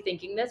really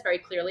thinking this very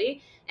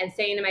clearly and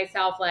saying to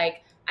myself,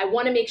 like, I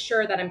want to make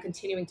sure that I'm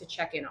continuing to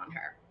check in on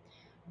her.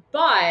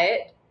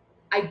 But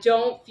I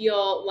don't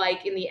feel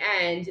like in the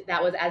end,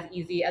 that was as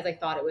easy as I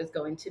thought it was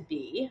going to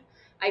be.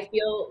 I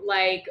feel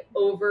like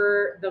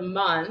over the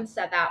months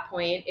at that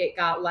point, it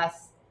got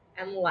less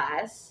and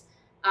less.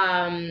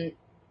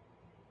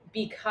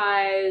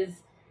 Because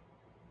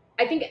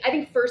I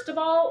think first of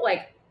all,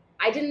 like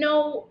I didn't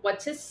know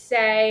what to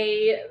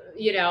say.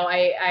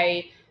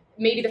 I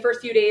maybe the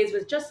first few days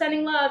was just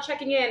sending love,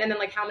 checking in, and then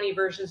like how many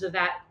versions of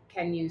that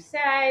can you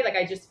say? Like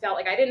I just felt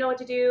like I didn't know what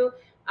to do.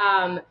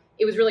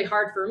 It was really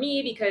hard for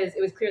me because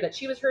it was clear that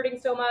she was hurting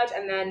so much,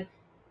 and then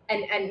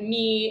and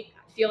me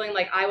feeling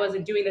like I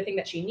wasn't doing the thing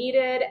that she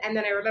needed. And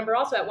then I remember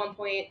also at one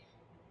point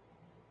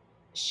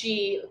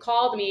she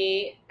called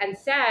me and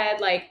said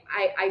like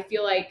I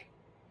feel like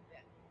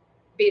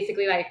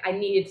basically like I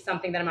need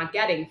something that I'm not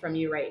getting from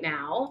you right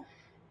now.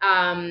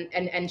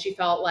 And she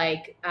felt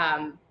like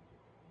I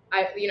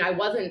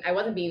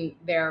wasn't being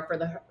there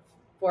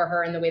for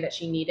her in the way that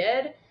she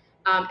needed.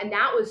 And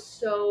that was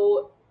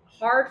so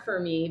hard for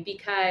me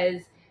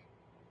because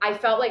I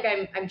felt like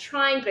I'm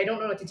trying, but I don't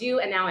know what to do.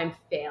 And now I'm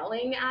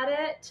failing at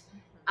it.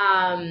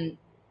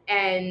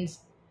 And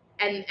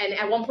and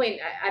at one point,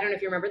 I don't know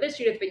if you remember this,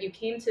 Judith, but you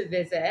came to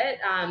visit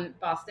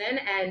Boston,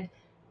 and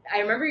I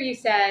remember you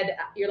said,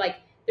 you're like,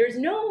 there's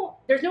no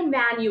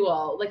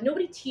manual, like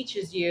nobody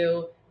teaches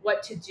you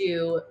what to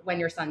do when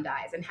your son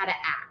dies and how to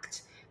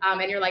act.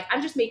 And you're like,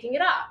 I'm just making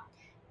it up.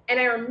 And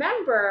I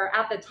remember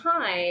at the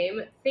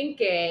time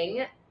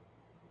thinking,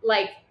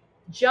 like,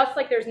 just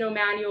like there's no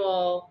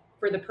manual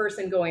for the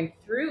person going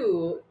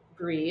through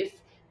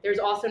grief, there's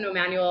also no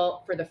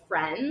manual for the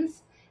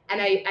friends.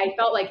 And I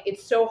felt like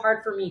it's so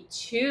hard for me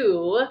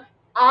too.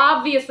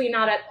 Obviously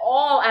not at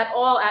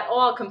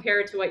all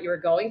compared to what you were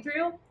going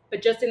through,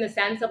 but just in the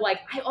sense of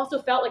like, I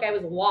also felt like I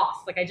was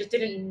lost. Like I just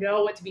didn't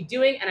know what to be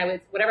doing, and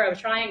whatever I was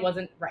trying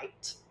wasn't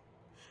right.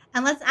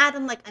 And let's add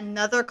in like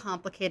another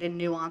complicated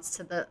nuance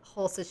to the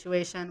whole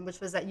situation, which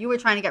was that you were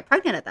trying to get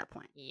pregnant at that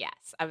point.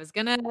 Yes, I was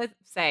gonna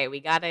say we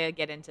gotta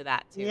get into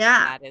that too.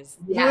 Yeah. That is,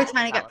 You were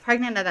trying to get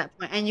pregnant at that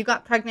point, and you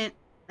got pregnant,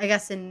 I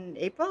guess, in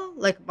April,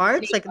 like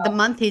March, like the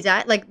month he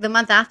died, like the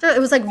month after. It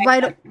was like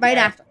right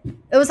after.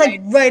 It was like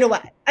right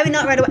away. I mean,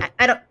 not right away.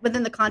 I don't,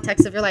 within the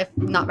context of your life,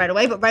 not right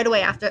away, but right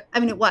away after. I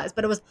mean, it was,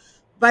 but it was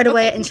right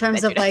away in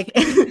terms of like,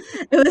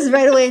 it was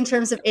right away in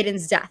terms of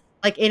Aiden's death.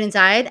 Like Aiden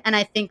died, and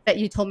I think that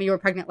you told me you were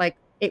pregnant like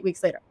 8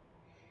 weeks later.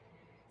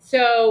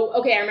 So,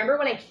 okay, I remember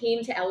when I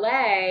came to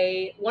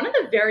LA, one of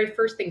the very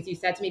first things you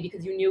said to me,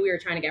 because you knew we were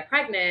trying to get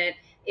pregnant,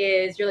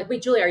 is you're like,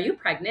 wait, Julie, are you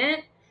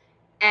pregnant?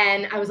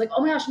 And I was like,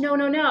 oh my gosh, no.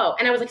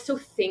 And I was like so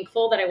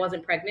thankful that I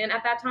wasn't pregnant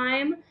at that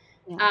time.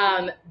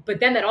 Yeah. But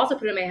then that also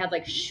put in my head,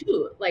 like,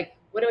 shoot, like,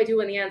 what do I do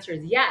when the answer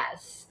is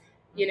yes?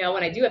 You know,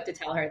 when I do have to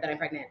tell her that I'm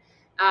pregnant.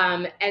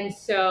 And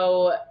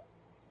so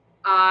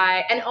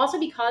and also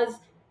because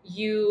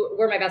you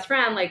were my best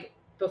friend, like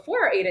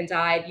before Aiden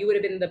died, you would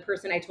have been the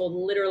person I told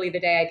literally the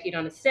day I peed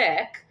on a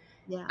stick.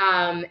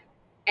 Yeah.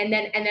 And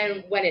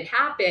then when it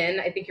happened,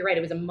 I think you're right,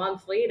 it was a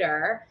month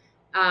later.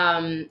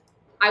 I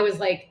was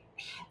like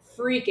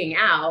freaking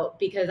out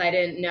because I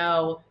didn't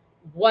know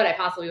what I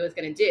possibly was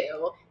going to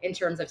do in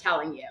terms of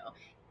telling you.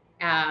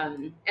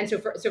 And so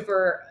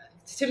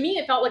to me,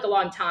 it felt like a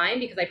long time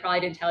because I probably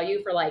didn't tell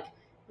you for like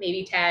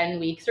maybe 10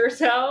 weeks or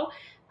so.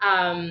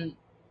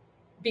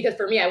 Because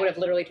for me, I would have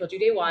literally told you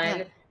day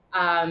one.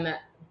 Yeah.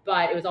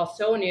 But it was all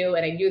so new,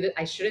 and I knew that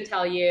I shouldn't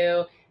tell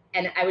you.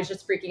 And I was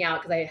just freaking out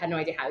because I had no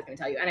idea how I was going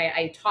to tell you. And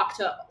I talked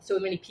to so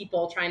many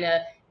people trying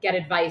to get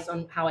advice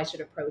on how I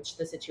should approach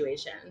the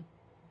situation.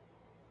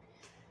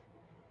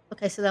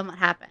 Okay, so then what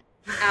happened?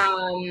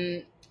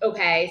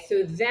 Okay,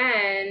 so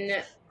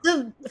then...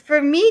 So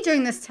for me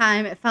during this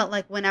time, it felt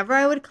like whenever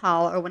I would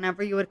call or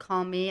whenever you would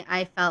call me,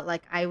 I felt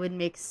like I would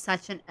make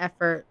such an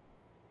effort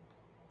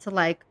to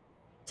like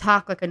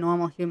talk like a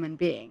normal human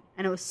being.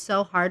 And it was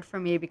so hard for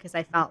me because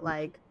I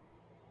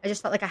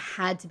just felt like I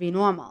had to be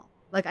normal.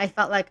 Like I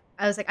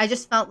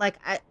just felt like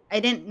I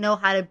didn't know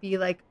how to be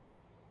like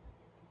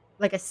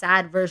a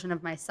sad version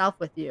of myself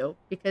with you,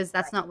 because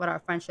that's not what our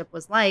friendship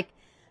was like.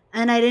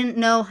 And I didn't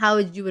know how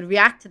you would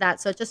react to that.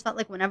 So it just felt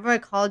like whenever I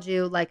called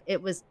you, like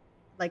it was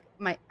like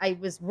I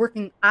was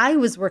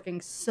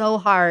working so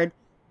hard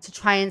to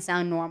try and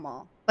sound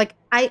normal. Like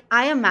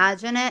I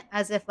imagine it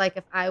as if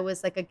I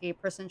was like a gay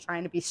person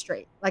trying to be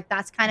straight. Like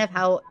that's kind of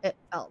how it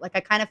felt. Like I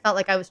kind of felt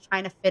like I was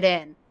trying to fit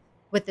in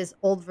with this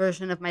old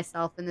version of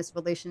myself in this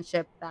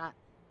relationship that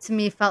to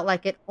me felt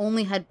like it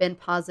only had been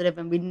positive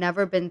and we'd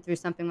never been through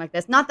something like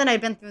this. Not that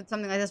I'd been through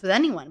something like this with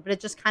anyone, but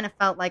it just kind of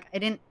felt like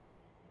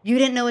you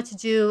didn't know what to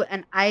do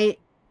and I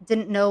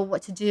didn't know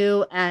what to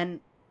do.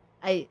 And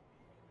I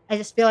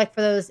just feel like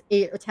for those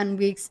 8 or 10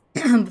 weeks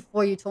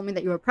before you told me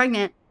that you were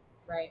pregnant,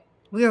 right,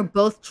 we were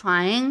both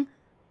trying,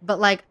 but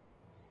like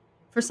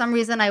for some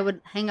reason I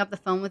would hang up the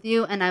phone with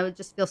you and I would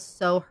just feel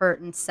so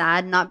hurt and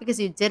sad, not because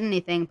you did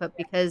anything, but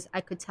because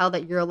I could tell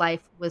that your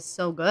life was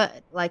so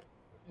good. Like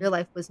your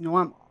life was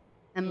normal.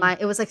 And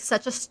it was like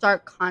such a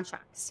stark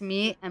contrast to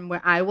me, and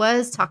where I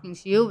was talking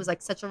to you was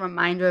like such a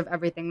reminder of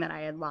everything that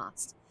I had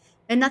lost.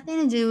 And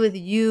nothing to do with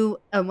you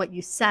and what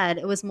you said.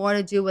 It was more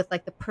to do with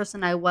like the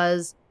person I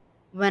was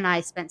when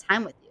I spent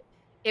time with you.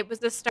 It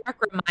was a stark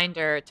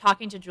reminder.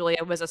 Talking to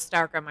Julia was a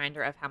stark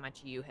reminder of how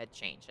much you had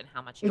changed and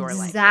how much your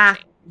life had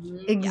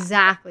changed.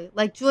 Exactly. Yeah.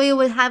 Like Julia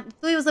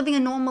was living a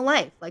normal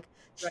life. Like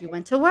she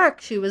went to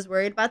work. She was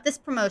worried about this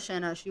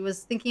promotion, or she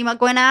was thinking about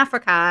going to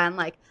Africa. And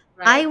like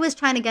I was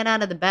trying to get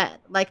out of the bed.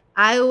 Like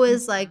I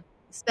was like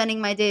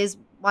spending my days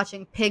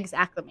watching pigs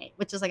acclimate,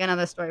 which is like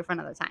another story for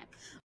another time.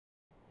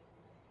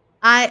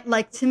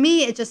 To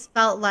me, it just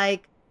felt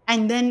like,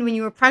 and then when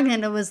you were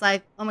pregnant, it was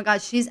like, oh my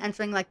God, she's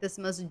entering like this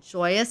most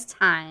joyous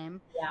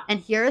time. Yeah. And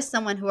here is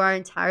someone who our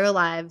entire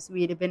lives,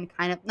 we'd have been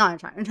kind of,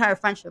 not entire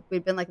friendship,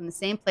 we'd been like in the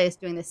same place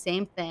doing the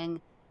same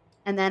thing.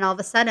 And then all of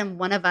a sudden,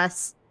 one of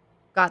us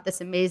got this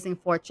amazing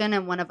fortune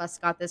and one of us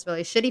got this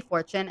really shitty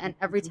fortune. And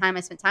every time I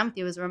spent time with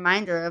you was a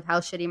reminder of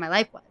how shitty my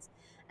life was.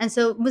 And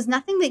so it was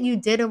nothing that you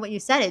did or what you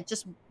said. It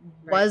just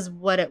was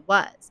what it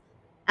was.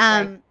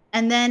 And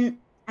then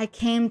I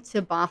came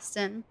to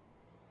Boston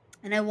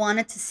and I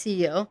wanted to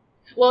see you.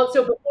 Well,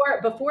 so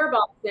before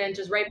Boston,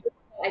 just right before,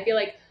 I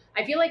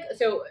feel like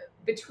so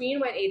between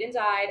when Aiden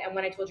died and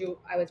when I told you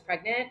I was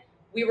pregnant,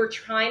 we were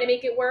trying to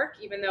make it work,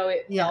 even though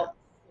it felt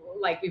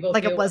like we both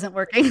like knew it wasn't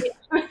working.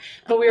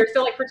 but we were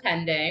still like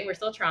pretending. We're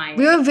still trying.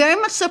 We were very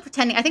much so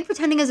pretending. I think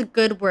pretending is a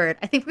good word.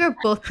 I think we were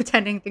both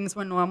pretending things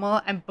were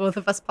normal, and both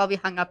of us probably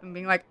hung up and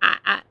being like,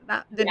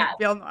 that didn't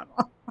feel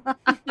normal.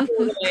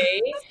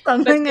 Totally.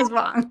 Something is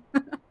wrong.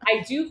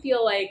 I do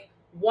feel like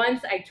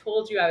once I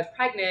told you I was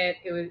pregnant,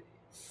 it was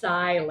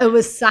silent. It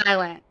was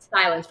silent.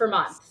 Silence for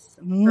months.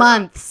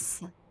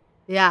 Months.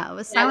 Yeah, it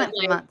was silent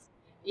for months.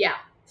 Yeah,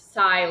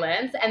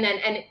 silence. And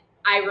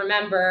I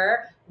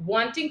remember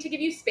wanting to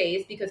give you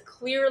space because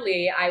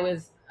clearly I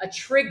was a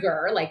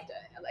trigger, like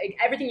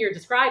everything you're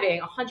describing,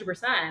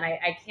 100%.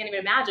 I can't even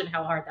imagine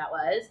how hard that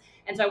was.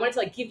 And so I wanted to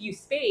like give you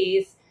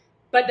space,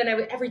 but then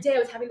every day I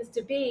was having this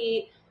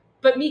debate,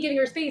 but me giving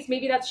her space,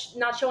 maybe that's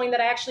not showing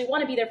that I actually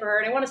want to be there for her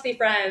and I want to stay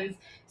friends.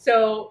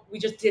 So we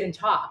just didn't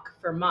talk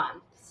for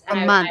months.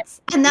 And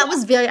that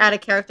was very out of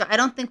character. I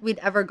don't think we'd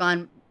ever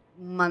gone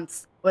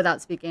months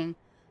without speaking.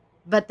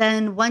 But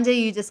then one day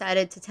you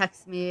decided to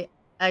text me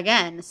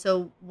again.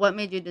 So what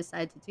made you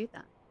decide to do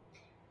that?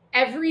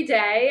 Every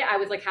day I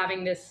was like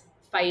having this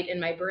fight in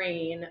my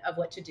brain of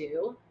what to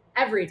do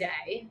every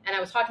day. And I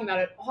was talking about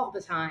it all the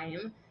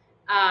time.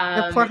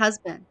 Your poor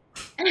husband.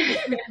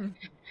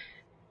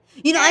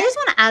 You know, I just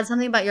want to add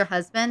something about your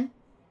husband.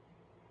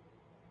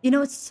 You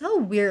know, it's so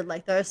weird.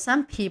 Like, there are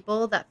some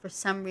people that for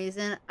some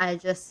reason I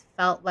just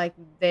felt like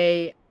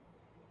they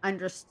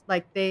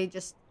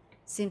just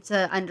seem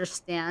to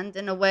understand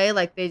in a way.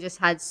 Like, they just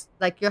had,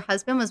 like, your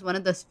husband was one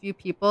of those few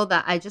people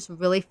that I just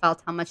really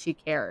felt how much he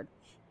cared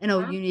in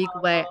a unique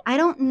way. I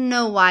don't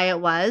know why it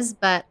was,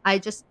 but I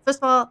just, first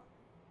of all,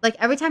 like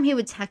every time he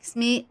would text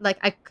me, like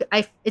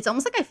it's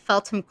almost like I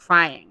felt him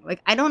crying. Like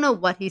I don't know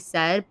what he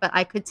said, but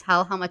I could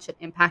tell how much it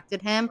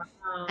impacted him.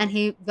 And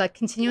he like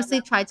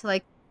continuously tried to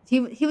like he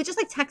would just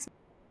like text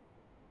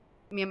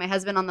me and my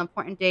husband on the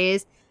important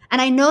days. And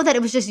I know that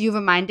it was just you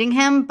reminding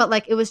him, but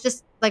like it was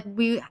just like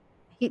he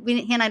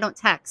and I don't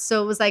text.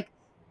 So it was like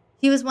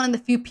he was one of the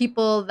few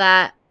people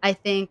that I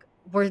think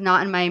were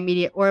not in my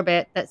immediate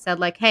orbit that said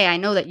like, hey, I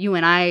know that you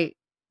and I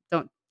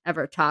don't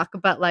ever talk,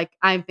 but like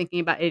I'm thinking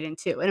about Aiden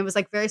too. And it was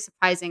like very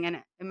surprising, and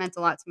it meant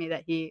a lot to me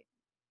that he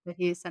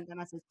sent that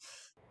message.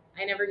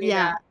 I never knew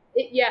that.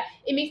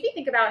 It makes me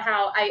think about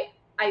how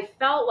I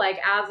felt like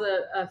as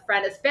a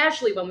friend,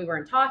 especially when we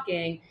weren't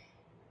talking,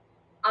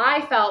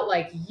 I felt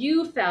like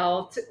you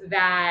felt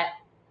that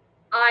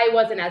I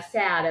wasn't as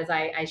sad as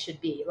I should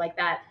be. Like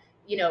that,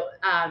 you know,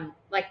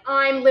 like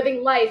I'm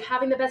living life,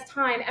 having the best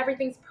time,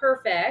 everything's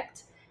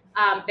perfect.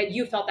 That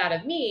you felt that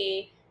of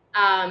me.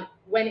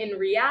 When in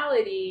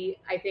reality,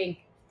 I think,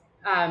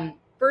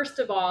 first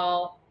of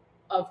all,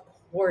 of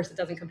course, it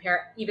doesn't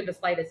compare even the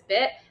slightest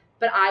bit,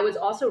 but I was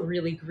also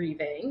really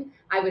grieving.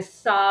 I was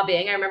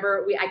sobbing. I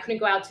remember I couldn't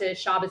go out to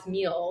Shabbos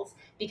meals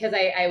because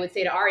I would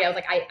say to Ari, I was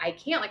like, I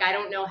can't, like, I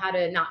don't know how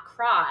to not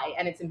cry,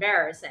 and it's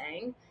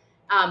embarrassing.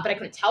 But I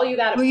couldn't tell you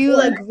that. Were you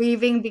like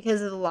grieving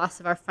because of the loss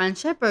of our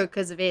friendship or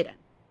because of Aiden?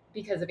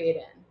 Because of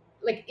Aiden.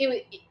 Like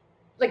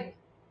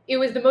it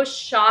was the most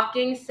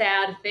shocking,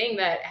 sad thing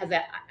that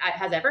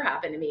has ever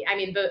happened to me. I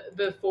mean,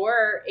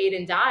 before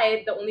Aiden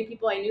died, the only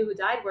people I knew who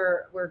died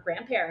were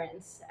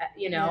grandparents.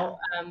 You know,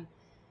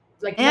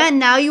 and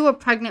now you were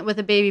pregnant with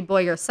a baby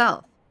boy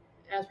yourself.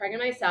 I was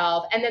pregnant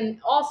myself, and then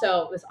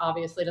also this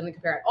obviously doesn't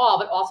compare at all.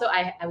 But also,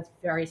 I was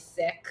very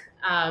sick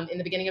in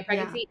the beginning of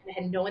pregnancy, and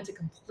I had no one to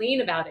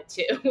complain about it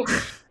to,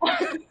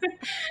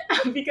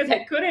 because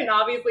I couldn't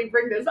obviously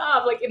bring this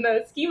up. Like in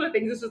the scheme of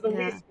things, this was the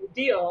least big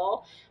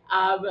deal.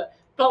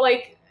 But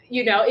like,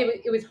 you know,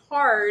 it was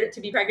hard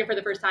to be pregnant for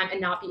the first time and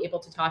not be able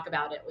to talk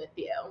about it with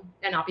you,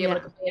 and not be able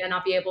to complain, and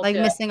not be able to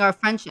missing our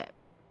friendship.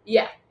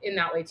 Yeah, in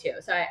that way too.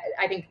 So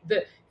I think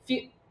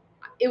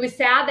it was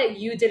sad that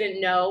you didn't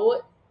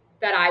know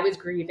that I was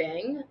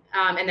grieving,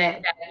 and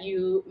that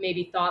you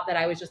maybe thought that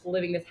I was just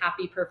living this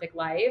happy, perfect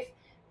life.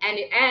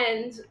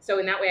 And so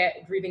in that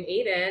way, grieving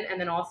Aiden, and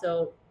then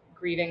also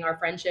grieving our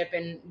friendship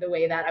and the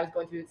way that I was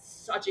going through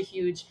such a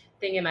huge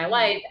thing in my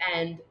life.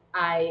 And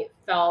I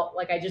felt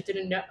like I just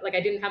didn't know, like I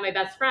didn't have my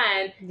best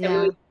friend that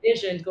we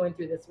envisioned going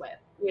through this with,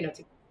 you know,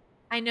 together.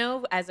 I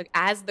know as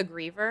the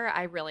griever,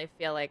 I really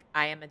feel like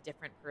I am a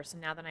different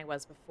person now than I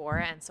was before.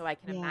 And so I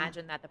can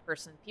imagine that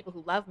people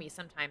who love me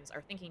sometimes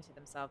are thinking to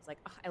themselves like,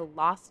 oh, I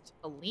lost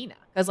Alina.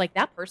 Because like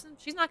that person,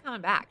 she's not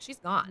coming back. She's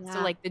gone.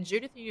 So like the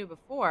Judith you knew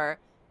before,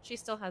 she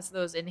still has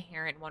those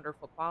inherent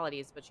wonderful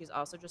qualities, but she's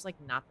also just like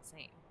not the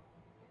same.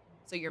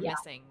 So you're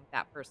missing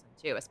that person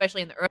too,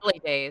 especially in the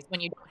early days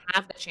when you don't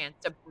have the chance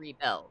to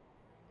rebuild.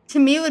 To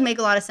me, it would make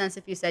a lot of sense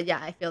if you said, yeah,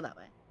 I feel that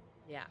way.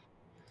 Yeah.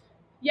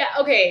 Yeah.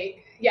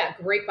 Okay. Yeah.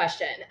 Great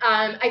question.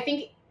 I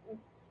think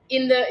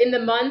in the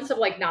months of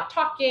like not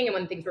talking and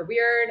when things were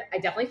weird, I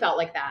definitely felt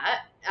like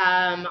that.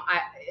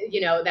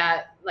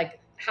 That like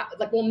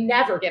we'll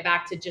never get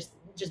back to just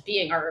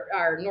being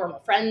our normal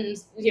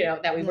friends, you know,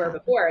 that we were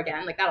before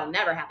again. Like that'll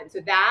never happen.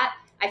 So that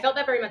I felt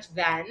that very much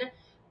then.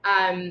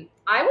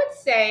 I would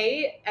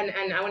say, and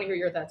I want to hear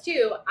your thoughts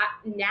too.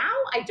 Now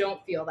I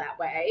don't feel that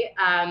way.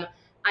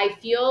 I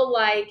feel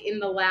like in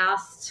the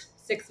last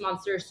 6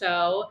 months or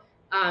so,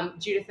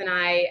 Judith and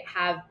I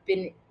have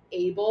been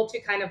able to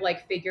kind of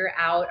like figure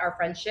out our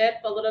friendship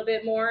a little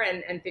bit more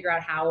and figure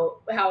out how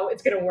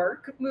it's going to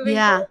work moving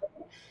Yeah.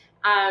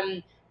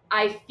 forward.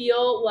 I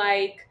feel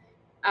like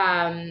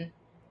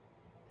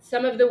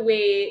some of the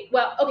way,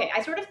 well, okay,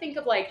 I sort of think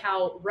of like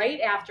how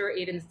right after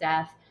Aiden's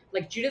death,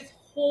 like Judith's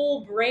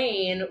whole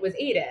brain was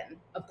Aiden,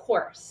 of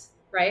course,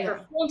 right? Her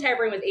Yeah. whole entire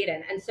brain was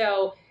Aiden. And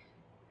so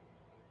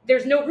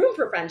there's no room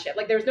for friendship.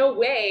 Like there's no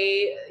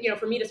way,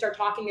 for me to start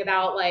talking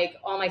about like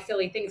all my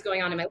silly things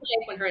going on in my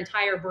life when her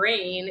entire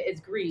brain is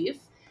grief.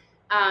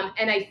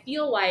 And I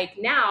feel like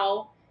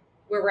now,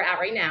 where we're at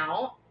right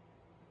now,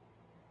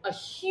 a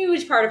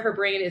huge part of her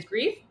brain is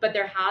grief, but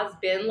there has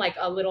been like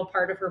a little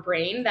part of her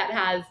brain that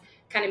has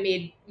kind of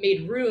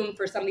made room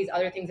for some of these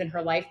other things in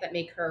her life that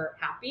make her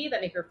happy,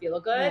 that make her feel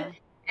good. Yeah.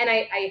 And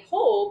I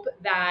hope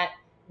that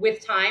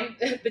with time,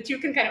 the two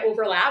can kind of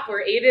overlap,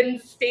 where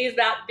Aiden stays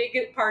that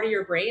big part of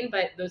your brain,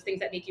 but those things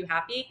that make you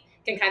happy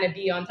can kind of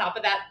be on top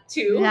of that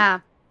too.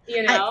 Yeah.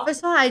 You First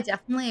of all, I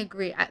definitely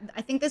agree.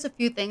 I think there's a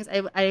few things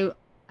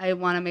I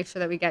want to make sure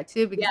that we get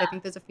to, because I Yeah.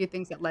 think there's a few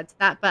things that led to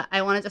that. But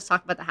I want to just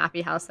talk about the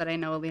happy house that I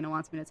know Alina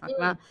wants me to talk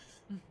about.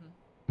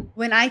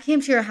 When I came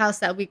to your house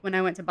that week when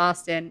I went to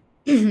Boston,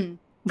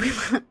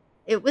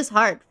 it was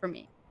hard for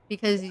me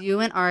because you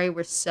and Ari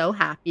were so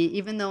happy,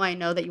 even though I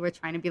know that you were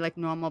trying to be like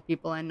normal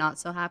people and not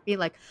so happy.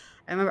 Like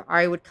I remember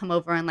Ari would come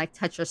over and like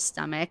touch your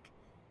stomach,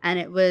 and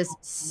it was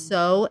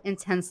so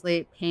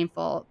intensely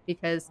painful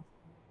because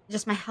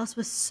just my house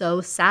was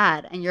so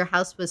sad and your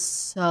house was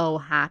so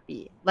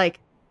happy. Like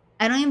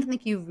I don't even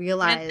think you And at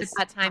realize.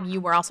 that time,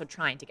 you were also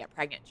trying to get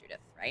pregnant,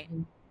 Judith, right?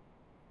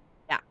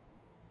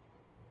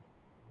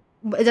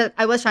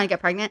 I was trying to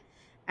get pregnant,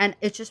 and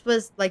it just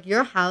was like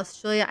your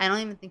house, Julia. I don't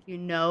even think you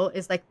know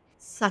is like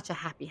such a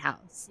happy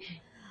house.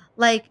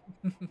 Like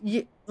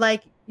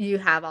you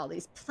have all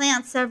these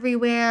plants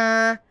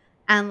everywhere,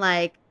 and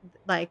like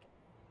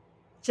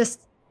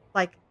just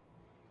like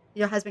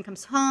your husband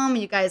comes home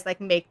and you guys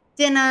like make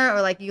dinner,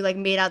 or like you like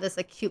made out this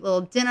like cute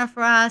little dinner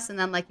for us, and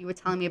then like you were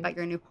telling me about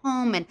your new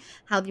home and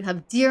how you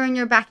have deer in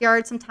your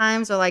backyard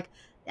sometimes, or like,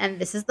 and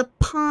this is the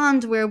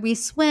pond where we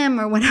swim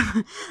or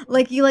whatever.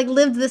 Like you like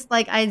lived this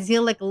like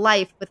idyllic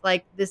life with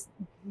like this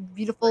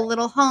beautiful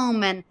little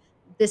home and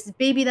this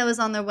baby that was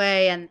on their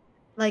way, and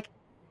like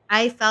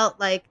I felt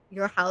like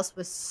your house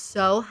was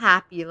so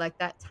happy. Like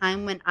that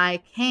time when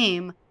I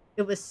came,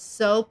 it was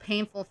so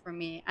painful for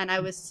me, and I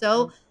was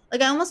so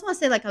like I almost want to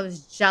say like I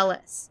was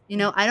jealous.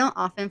 I don't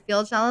often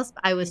feel jealous,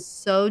 but I was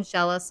so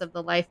jealous of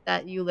the life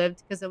that you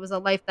lived, because it was a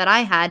life that I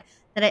had,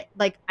 that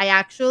I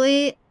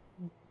actually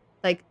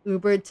like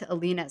Ubered to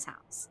Alina's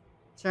house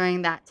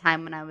during that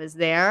time when I was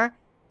there,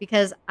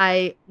 because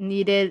I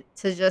needed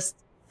to just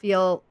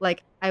feel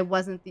like I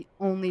wasn't the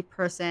only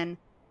person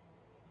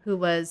who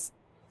was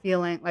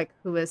feeling like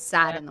who was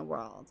sad in the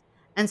world.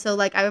 And so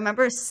like I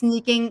remember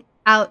sneaking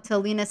out to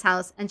Lena's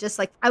house and just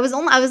like I was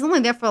only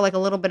there for like a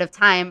little bit of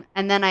time,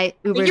 and then I I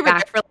think Ubered you were there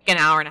back. for like an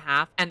hour and a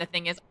half. And the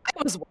thing is, I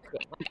was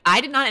working. Like,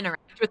 I did not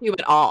interact with you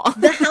at all.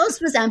 The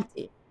house was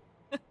empty.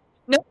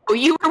 No,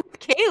 you were with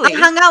I Kaylee.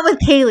 hung out with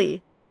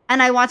Kaylee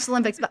and I watched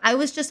Olympics, but I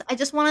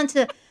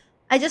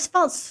just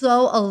felt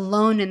so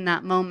alone in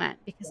that moment,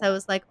 because I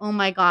was like, oh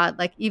my God,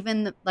 like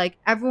even like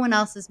everyone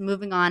else is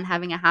moving on,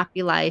 having a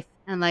happy life,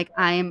 and like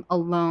I am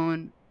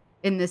alone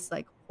in this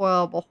like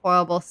horrible,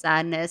 horrible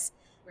sadness,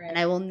 and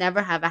I will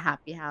never have a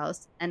happy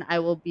house, and I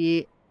will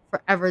be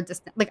forever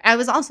distant. Like I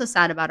was also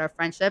sad about our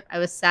friendship. I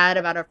was sad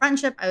about our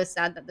friendship. I was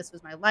sad that this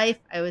was my life.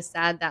 I was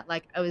sad that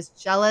like I was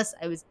jealous.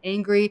 I was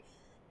angry.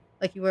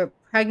 Like you were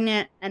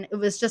pregnant, and it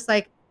was just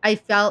like I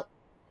felt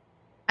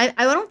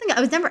I don't think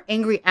I was never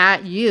angry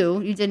at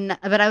you. You didn't,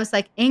 but I was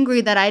like angry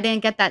that I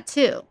didn't get that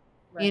too.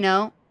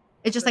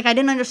 It's just like I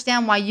didn't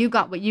understand why you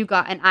got what you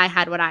got and I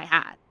had what I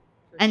had.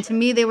 And to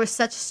me, they were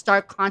such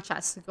stark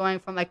contrasts, going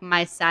from like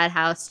my sad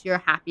house to your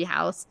happy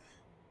house.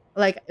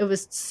 Like it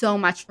was so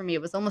much for me.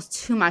 It was almost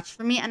too much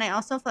for me. And I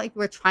also felt like you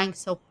were trying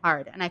so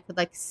hard, and I could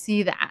like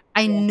see that.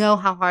 I know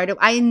how hard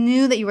I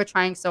knew that you were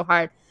trying so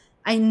hard.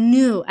 I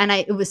knew, and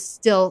it was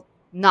still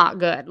not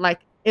good. Like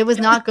it was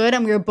not good,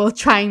 and we were both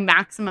trying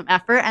maximum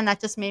effort, and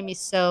that just made me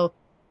so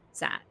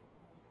sad.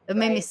 It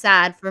made me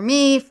sad for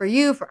me, for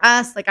you, for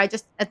us. Like I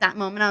just at that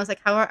moment I was like,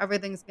 how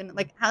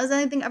is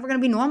anything ever gonna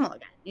be normal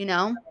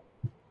again?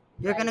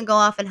 You're gonna go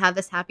off and have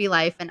this happy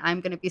life, and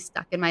I'm gonna be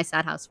stuck in my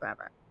sad house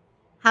forever.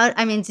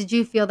 Did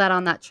you feel that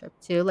on that trip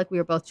too? Like we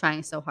were both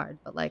trying so hard,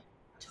 but like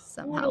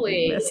somehow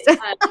we missed it.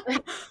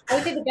 I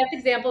would say the best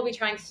example of me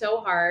trying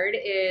so hard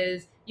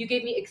is you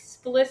gave me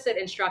explicit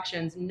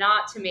instructions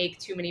not to make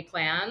too many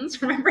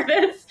plans. Remember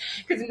this?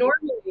 Because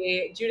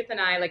normally Judith and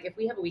I, like if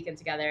we have a weekend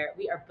together,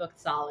 we are booked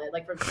solid.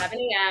 Like from 7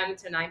 a.m.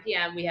 to 9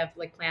 p.m. we have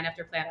like plan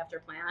after plan after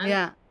plan.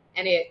 Yeah.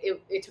 And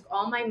it took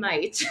all my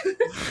might to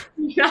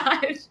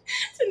not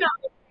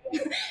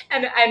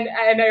And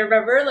I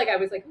remember like I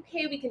was like,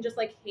 okay, we can just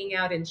like hang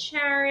out in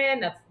Sharon.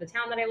 That's the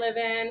town that I live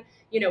in.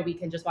 We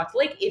can just walk to the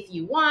lake if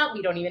you want.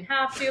 We don't even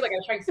have to. Like I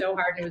was trying so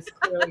hard, and it was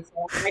clearly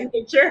so out of my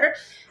nature.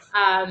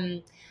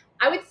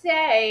 I would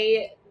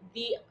say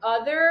the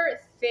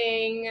other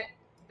thing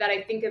that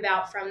I think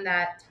about from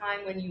that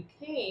time when you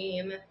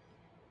came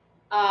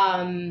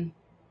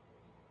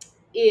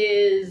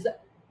is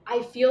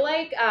I feel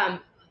like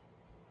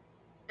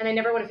and I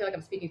never want to feel like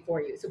I'm speaking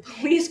for you, so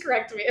please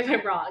correct me if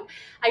I'm wrong.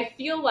 I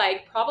feel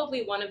like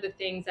probably one of the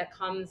things that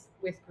comes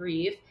with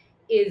grief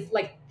is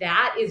like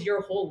that is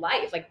your whole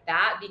life. Like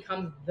that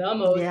becomes the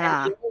most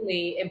and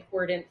only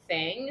important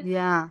thing,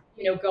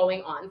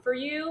 going on for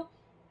you.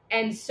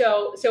 And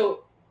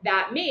so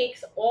that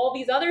makes all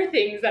these other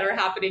things that are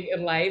happening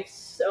in life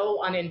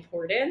so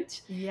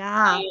unimportant.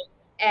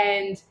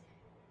 And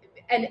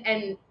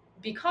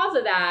because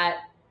of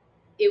that,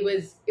 it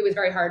was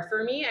very hard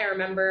for me. I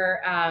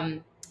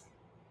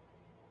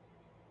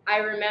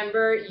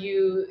remember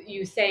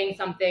you saying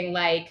something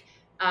like,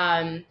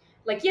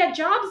 yeah,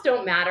 jobs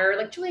don't matter.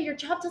 Like, Julia, your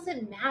job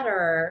doesn't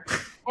matter.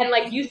 And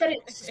like you said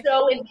it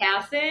so in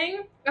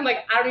passing. I'm like,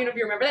 I don't even know if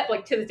you remember that, but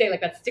like to this day,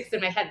 like that sticks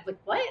in my head. Like,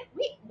 what?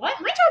 Wait, what?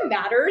 My job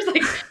matters?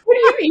 Like, what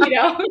do you mean?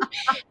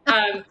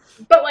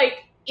 But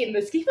like in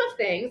the scheme of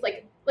things,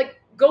 like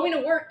going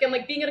to work and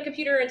like being at a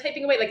computer and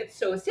typing away, like it's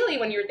so silly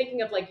when you're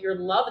thinking of like your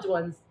loved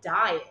ones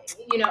dying,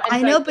 And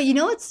I know, but you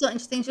know what's so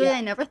interesting, Julia?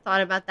 I never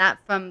thought about that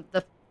from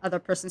the other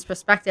person's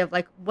perspective.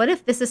 Like, what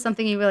if this is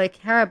something you really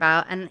care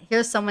about, and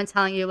here's someone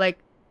telling you, like,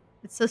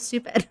 it's so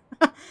stupid.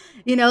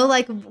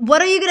 Like,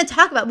 what are you going to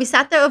talk about? We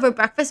sat there over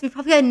breakfast. We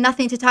probably had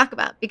nothing to talk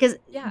about because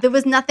there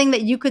was nothing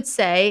that you could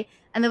say.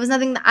 And there was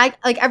nothing that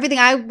everything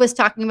I was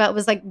talking about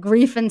was like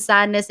grief and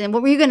sadness. And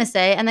what were you going to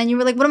say? And then you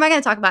were like, what am I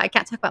going to talk about? I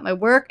can't talk about my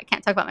work. I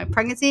can't talk about my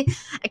pregnancy.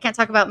 I can't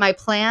talk about my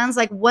plans.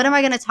 Like, what am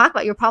I going to talk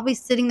about? You're probably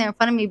sitting there in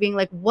front of me being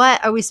like,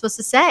 what are we supposed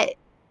to say?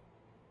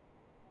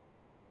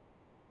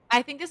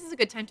 I think this is a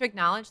good time to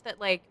acknowledge that,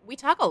 like, we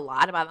talk a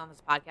lot about on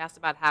this podcast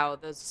about how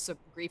those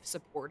grief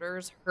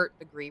supporters hurt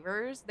the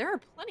grievers. There are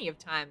plenty of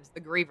times the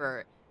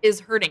griever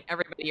is hurting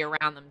everybody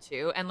around them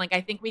too. And like,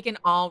 I think we can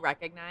all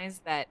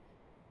recognize that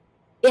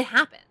it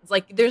happens.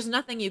 Like, there's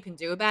nothing you can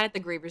do about it. The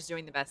griever's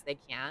doing the best they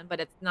can, but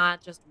it's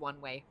not just one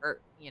way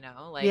hurt,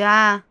 Like,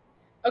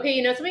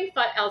 okay, something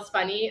else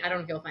funny. I don't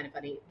know if you'll find it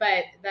funny,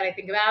 but that I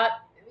think about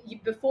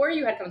before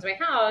you had come to my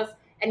house.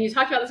 And you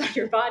talked about this on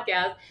your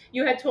podcast.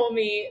 You had told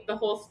me the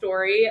whole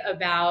story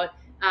about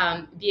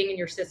being in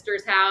your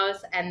sister's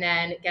house and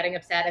then getting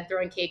upset and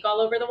throwing cake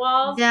all over the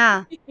walls.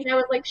 Yeah. And I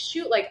was like,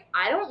 shoot, like,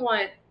 I don't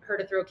want her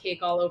to throw cake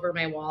all over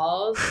my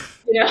walls.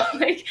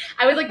 Like,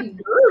 I was like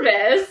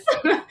nervous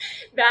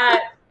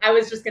that I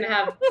was just going to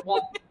have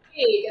one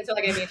cake. And so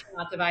like, I made sure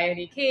not to buy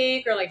any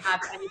cake or like have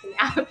anything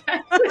out.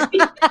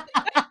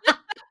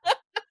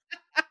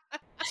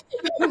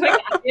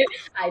 Like,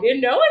 I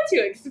didn't know what to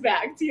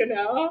expect,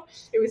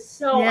 It was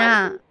so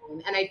unknown.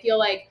 And I feel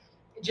like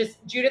just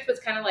Judith was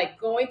kind of like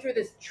going through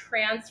this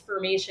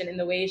transformation in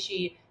the way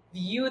she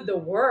viewed the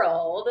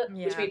world,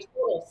 which made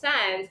total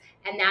sense.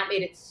 And that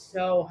made it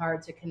so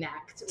hard to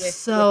connect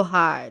with.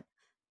 Hard.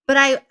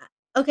 But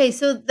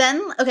so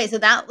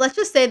that, let's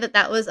just say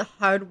that was a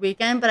hard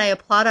weekend, but I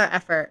applaud our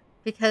effort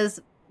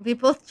because we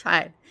both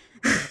tried.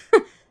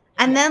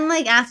 And then,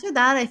 like, after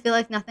that, I feel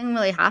like nothing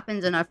really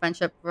happened in our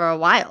friendship for a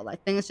while.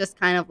 Like, things just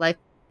kind of, like,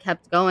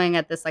 kept going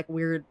at this, like,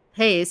 weird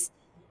pace.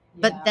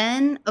 But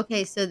then,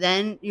 so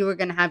then you were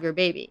going to have your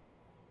baby.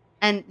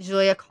 And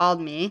Julia called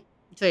me.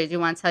 Julia, do you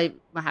want to tell you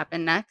what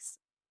happened next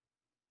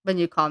when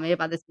you called me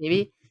about this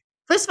baby?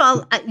 First of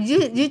all,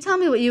 you tell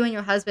me what you and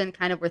your husband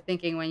kind of were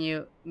thinking when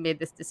you made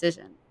this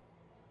decision.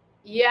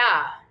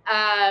 Yeah.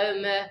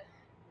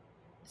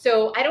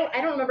 So I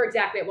don't remember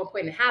exactly at what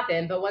point it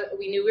happened, but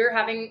we knew we were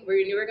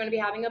going to be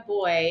having a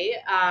boy.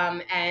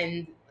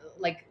 And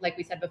like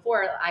we said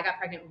before, I got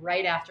pregnant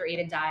right after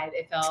Aiden died.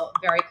 It felt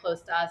very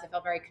close to us. It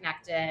felt very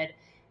connected.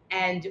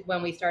 And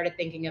when we started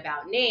thinking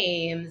about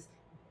names,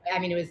 I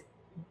mean, it was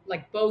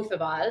like both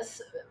of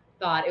us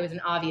thought it was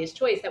an obvious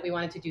choice that we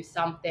wanted to do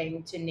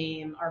something to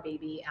name our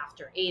baby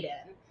after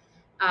Aiden.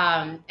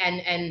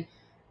 And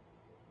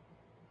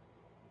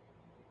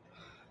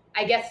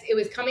I guess it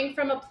was coming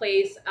from a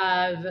place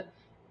of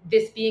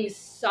this being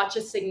such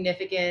a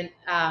significant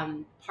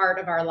part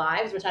of our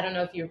lives, which I don't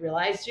know if you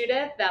realized,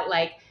 Judith, that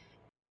like.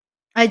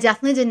 I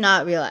definitely did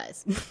not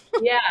realize.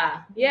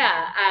 Yeah.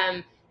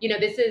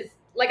 This is,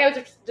 like I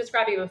was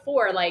describing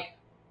before, like,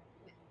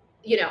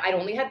 I'd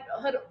only had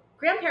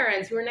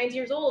grandparents who were 90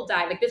 years old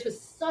died. Like, this was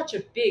such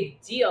a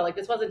big deal. Like,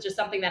 this wasn't just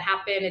something that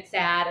happened, it's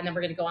sad, and then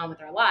we're going to go on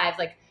with our lives.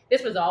 Like,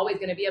 this was always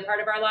going to be a part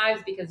of our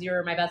lives because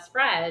you're my best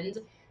friend.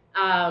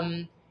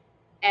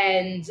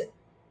 And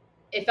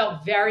it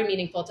felt very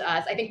meaningful to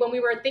us. I think when we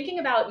were thinking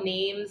about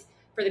names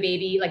for the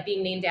baby, like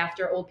being named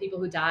after old people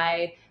who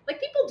died, like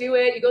people do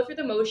it, you go through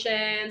the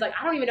motions. Like,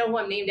 I don't even know who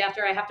I'm named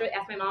after. I have to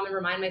ask my mom and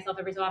remind myself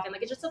every so often.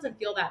 Like, it just doesn't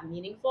feel that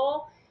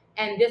meaningful.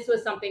 And this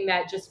was something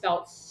that just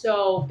felt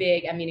so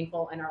big and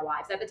meaningful in our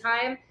lives at the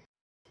time.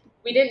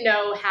 we didn't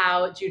know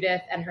how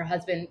Judith and her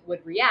husband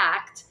would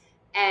react.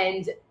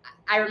 And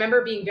I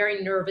remember being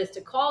very nervous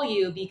to call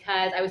you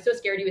because I was so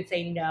scared you would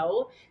say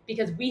no,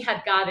 because we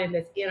had gotten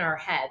this in our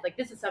head. Like,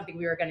 this is something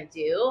we were going to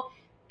do.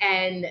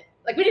 And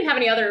like, we didn't have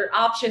any other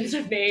options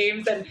of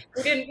names. And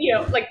we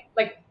didn't, like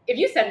if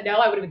you said no,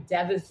 I would have been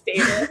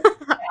devastated.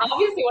 I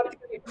obviously wanted to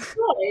give you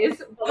a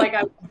choice, but like,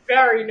 I was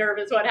very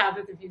nervous what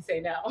happens if you say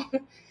no.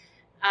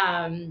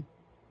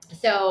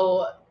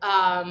 So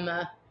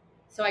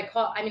I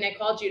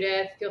called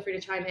Judith, feel free to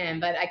chime in,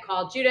 but I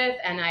called Judith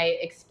and I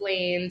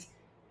explained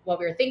what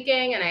we were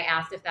thinking. And I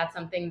asked if that's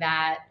something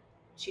that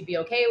she'd be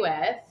okay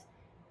with.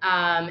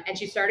 And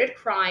she started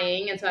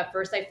crying. And so at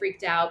first I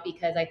freaked out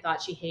because I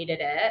thought she hated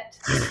it.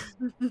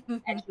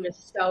 And she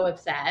was so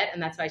upset.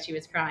 And that's why she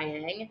was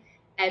crying.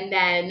 And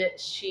then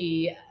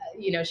she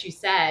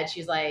said,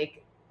 she's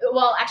like,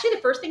 well, actually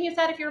the first thing you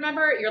said, if you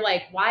remember, you're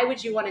like, why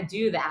would you want to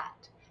do that?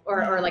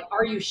 Or like,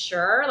 are you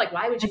sure? Like,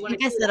 why would you want to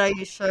do that? I said, are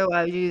you sure?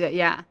 Why would you do that?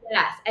 Yeah.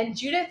 Yes. And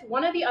Judith,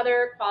 one of the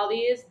other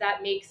qualities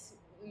that makes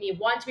me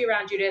want to be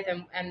around Judith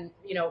and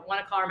want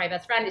to call her my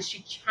best friend is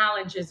she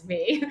challenges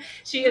me.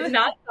 She is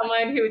not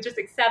someone who just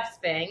accepts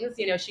things.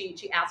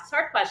 She asks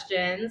hard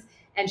questions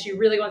and she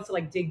really wants to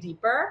like dig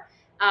deeper.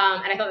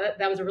 And I thought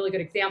that was a really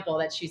good example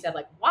that she said,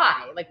 like,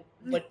 why? Like,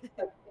 what?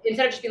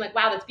 Instead of just being like,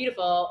 wow, that's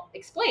beautiful,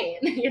 explain,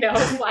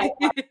 why.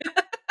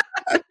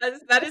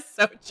 That is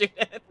so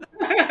Judith.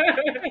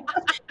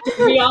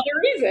 Give me all the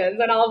reasons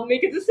and I'll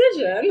make a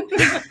decision.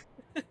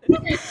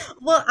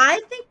 Well, I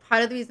think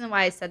part of the reason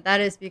why I said that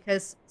is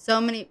because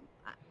so many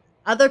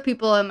other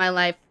people in my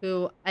life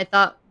who I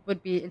thought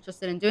would be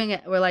interested in doing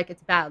it were like,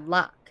 it's bad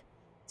luck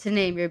to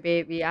name your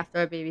baby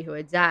after a baby who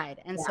had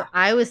died. And so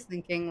I was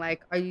thinking,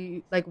 like, are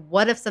you like,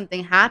 what if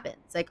something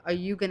happens? Like, are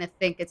you going to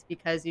think it's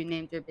because you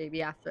named your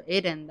baby after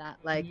Aiden that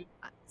like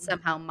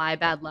somehow my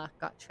bad luck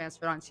got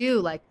transferred onto you?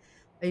 Like,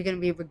 are you going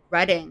to be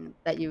regretting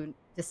that you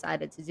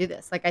decided to do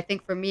this? Like, I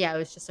think for me, I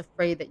was just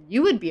afraid that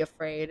you would be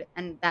afraid,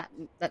 and that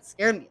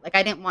scared me. Like,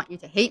 I didn't want you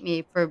to hate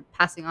me for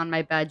passing on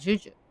my bad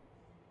juju.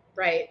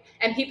 Right.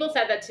 And people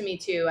said that to me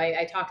too.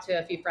 I talked to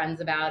a few friends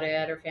about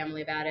it or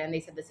family about it, and they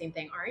said the same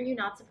thing. Aren't you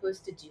not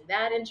supposed to do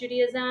that in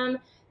Judaism,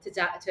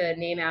 to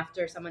name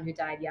after someone who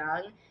died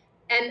young?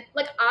 And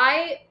like,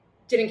 I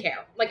didn't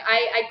care. Like,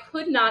 I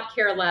could not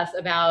care less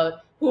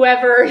about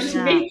whoever is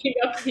making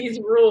up these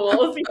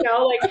rules,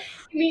 like,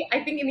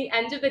 I think in the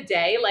end of the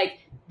day, like,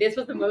 this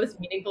was the most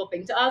meaningful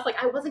thing to us.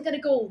 Like, I wasn't going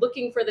to go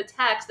looking for the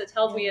text that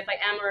tells me if I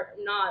am or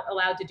not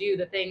allowed to do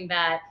the thing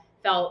that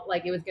felt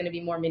like it was going to be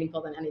more meaningful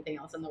than anything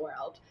else in the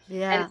world.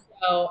 Yeah. And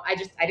so I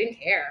didn't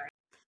care.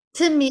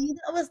 To me,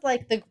 that was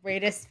like the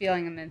greatest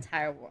feeling in the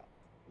entire world.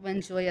 When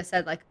Julia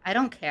said, like, I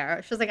don't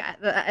care. She was like,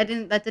 that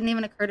didn't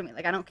even occur to me.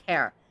 Like, I don't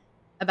care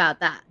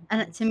about that.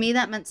 And to me,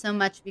 that meant so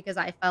much because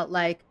I felt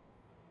like,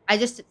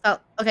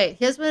 okay,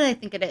 here's what I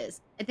think it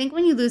is. I think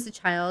when you lose a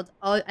child,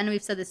 I know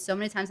we've said this so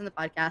many times on the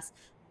podcast,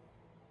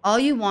 all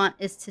you want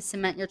is to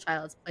cement your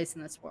child's place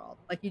in this world.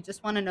 Like, you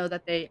just want to know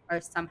that they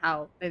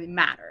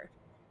matter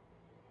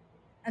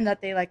and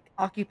that they like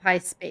occupy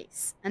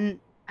space. And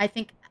I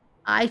think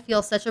I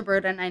feel such a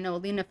burden. I know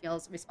Alina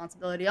feels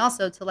responsibility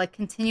also to like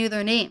continue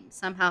their name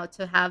somehow,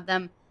 to have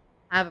them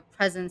have a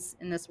presence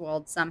in this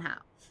world somehow.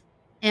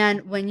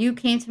 And when you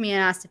came to me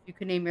and asked if you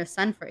could name your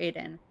son for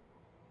Aiden,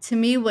 to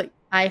me, what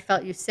I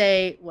felt you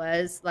say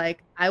was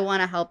like, I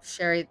want to help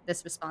share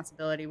this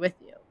responsibility with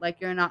you. Like,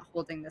 you're not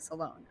holding this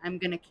alone. I'm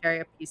going to carry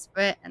a piece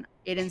for it. And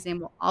Aiden's name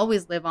will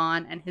always live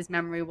on and his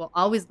memory will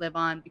always live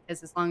on,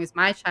 because as long as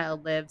my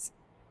child lives,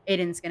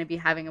 Aiden's going to be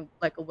having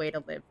a way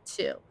to live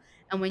too.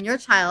 And when your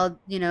child,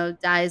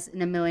 dies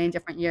in a million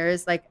different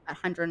years, like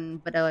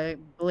 100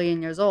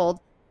 billion years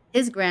old,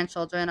 his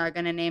grandchildren are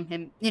going to name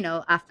him,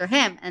 after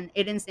him. And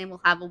Aiden's name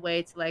will have a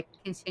way to like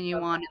continue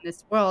on in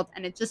this world.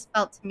 And it just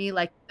felt to me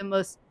like the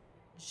most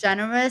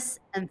generous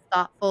and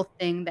thoughtful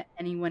thing that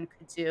anyone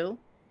could do.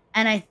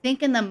 And I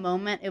think in the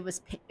moment it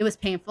was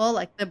painful.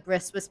 Like, the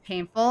bris was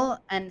painful.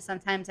 And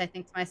sometimes I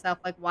think to myself,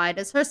 like, why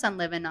does her son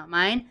live and not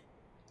mine?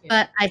 Yeah.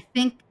 But I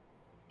think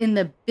in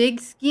the big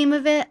scheme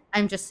of it,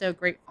 I'm just so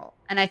grateful.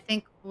 And I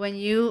think when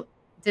you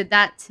did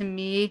that to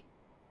me,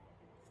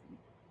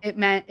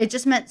 it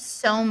just meant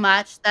so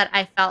much that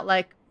I felt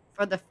like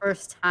for the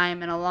first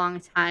time in a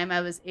long time,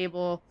 I was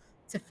able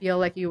to feel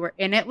like you were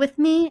in it with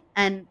me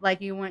and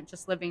like you weren't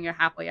just living your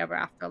happily ever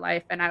after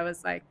life. And I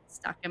was like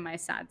stuck in my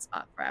sad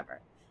spot forever.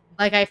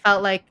 Like, I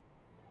felt like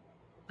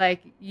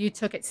you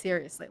took it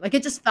seriously. Like,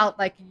 it just felt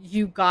like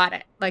you got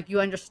it. Like,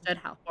 you understood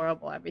how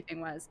horrible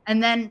everything was.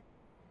 And then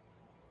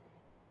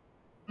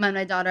when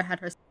my daughter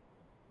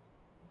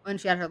when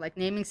she had her like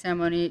naming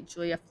ceremony,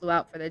 Julia flew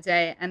out for the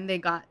day and they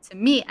got to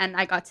meet, and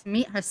I got to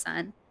meet her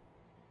son.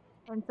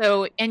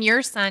 And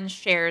your son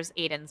shares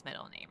Aiden's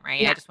middle name,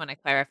 right? Yeah. I just want to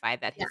clarify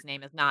that his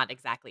name is not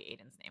exactly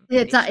Aiden's name.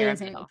 It's not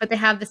Aiden's name, but they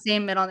have the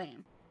same middle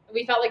name.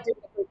 We felt like doing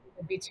it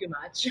would be too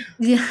much.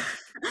 Yeah.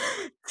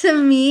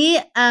 To me,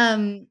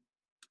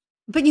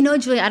 but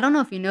Julia, I don't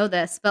know if you know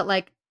this, but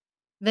like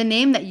the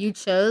name that you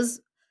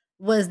chose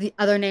was the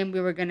other name we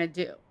were going to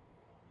do.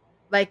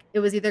 like it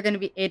was either going to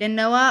be Aiden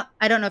Noah.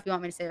 I don't know if you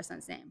want me to say your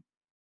son's name.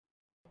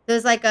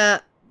 There's like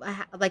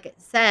like it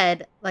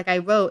said, like I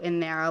wrote in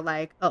there,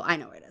 like, oh, I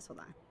know where it is. Hold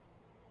on.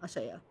 I'll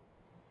show you.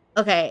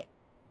 Okay.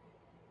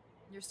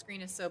 Your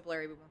screen is so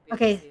blurry, we won't be able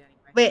to Okay. see it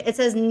anyway. Wait, it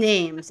says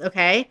names.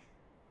 Okay.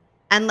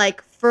 And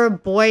like for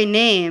boy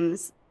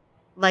names,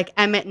 like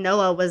Emmett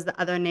Noah was the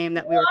other name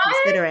that we were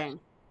considering.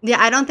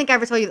 Yeah, I don't think I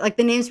ever told you. Like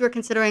the names we were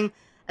considering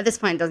at this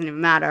point, it doesn't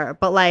even matter.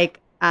 But like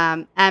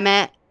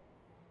Emmett,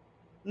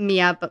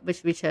 Mia, but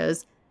which we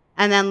chose,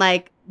 and then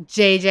like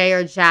JJ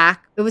or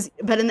Jack. It was,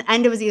 but in the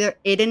end, it was either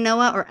Aiden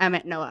Noah or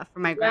Emmett Noah for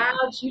my grandma.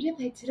 Wow, Judith,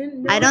 I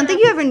didn't know I don't that.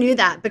 think you ever knew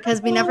that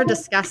because we never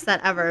discussed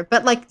that ever.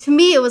 But like to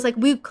me, it was like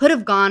we could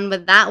have gone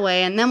with that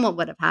way, and then what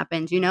would have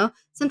happened? You know,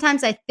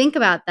 sometimes I think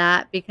about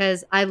that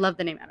because I love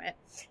the name Emmett.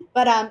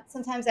 But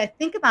sometimes I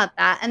think about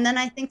that, and then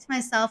I think to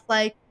myself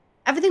like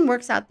everything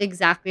works out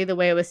exactly the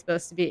way it was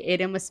supposed to be.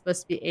 Aiden was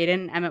supposed to be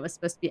Aiden, Emmett was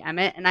supposed to be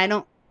Emmett, and I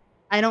don't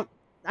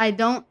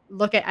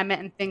look at Emmett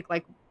and think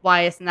like,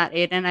 why isn't that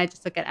Aiden? I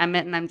just look at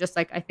Emmett and I'm just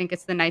like, I think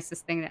it's the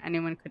nicest thing that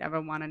anyone could ever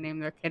want to name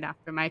their kid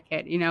after my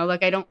kid. You know,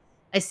 like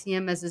I see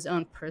him as his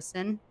own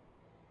person.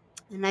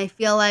 And I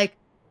feel like,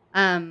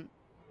 yeah,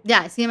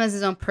 I see him as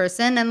his own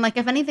person. And like,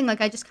 if anything, like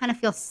I just kind of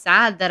feel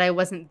sad that I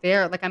wasn't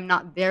there. Like I'm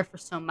not there for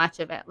so much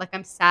of it. Like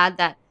I'm sad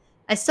that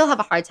I still have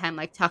a hard time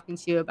like talking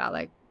to you about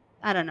like,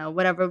 I don't know,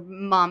 whatever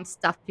mom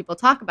stuff people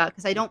talk about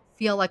because I don't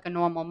feel like a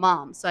normal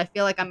mom. So I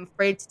feel like I'm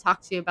afraid to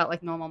talk to you about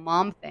like normal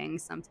mom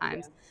things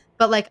sometimes. Yeah.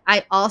 But like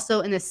I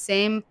also in the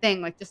same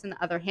thing, like just in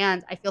the other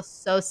hand, I feel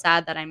so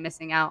sad that I'm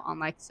missing out on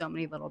like so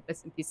many little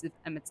bits and pieces of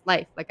Emmett's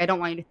life. Like I don't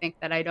want you to think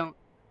that I don't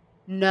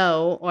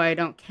know or I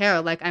don't care.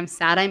 Like I'm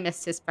sad I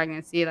missed his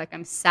pregnancy. Like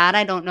I'm sad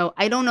I don't know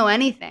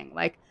anything.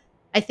 Like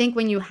I think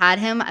when you had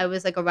him, I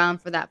was like around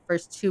for that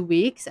first 2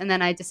 weeks and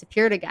then I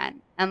disappeared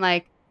again. And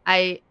like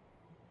it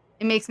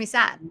makes me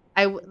sad.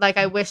 I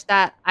wish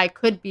that I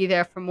could be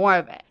there for more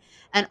of it.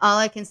 And all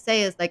I can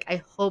say is like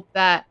I hope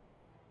that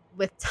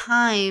with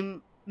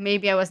time,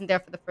 maybe I wasn't there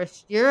for the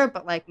first year,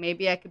 but like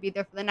maybe I could be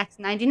there for the next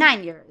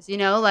 99 years, you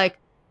know? Like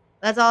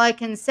that's all I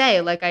can say.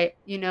 Like I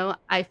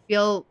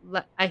feel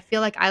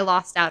like I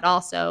lost out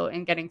also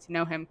in getting to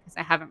know him because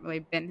I haven't really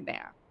been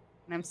there.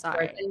 And I'm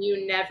sorry. And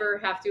you never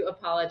have to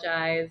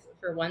apologize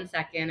for 1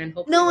 second and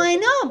hopefully No, I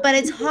know, but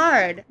it's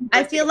hard.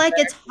 I feel like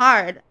it's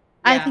hard.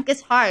 I think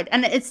it's hard.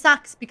 And it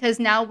sucks because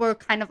now we're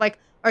kind of like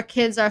our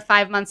kids are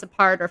 5 months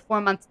apart or 4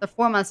 months, they're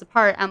 4 months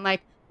apart. And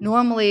like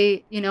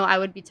normally, you know, I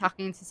would be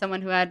talking to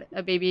someone who had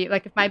a baby.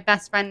 Like if my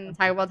best friend in the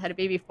entire world had a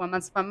baby 4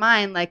 months from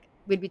mine, like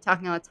we'd be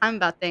talking all the time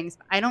about things.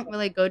 But I don't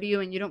really go to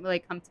you and you don't really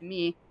come to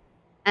me.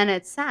 And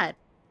it's sad.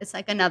 It's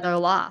like another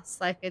loss.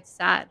 Like it's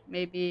sad.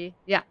 Maybe,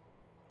 yeah.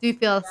 Do you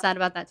feel sad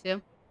about that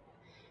too?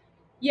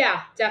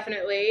 Yeah,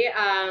 definitely.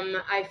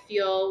 I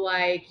feel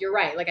like you're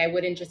right. Like I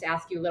wouldn't just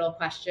ask you little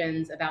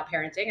questions about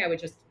parenting. I would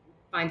just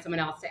find someone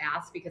else to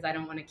ask because I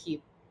don't want to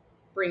keep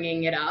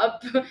bringing it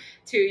up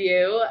to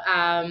you.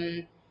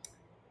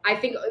 I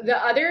think the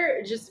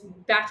other, just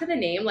back to the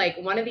name, like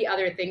one of the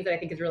other things that I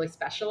think is really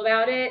special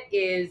about it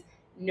is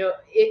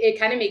it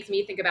kind of makes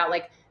me think about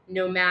like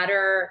no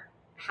matter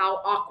how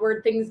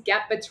awkward things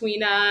get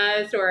between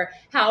us or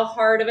how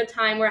hard of a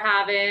time we're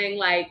having,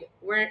 like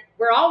we're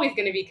always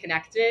going to be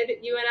connected,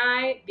 you and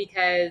I,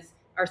 because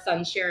our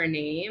sons share a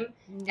name.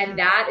 Yeah. And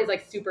that is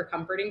like super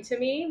comforting to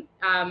me.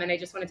 And I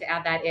just wanted to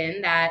add that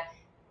in that,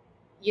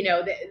 you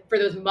know, for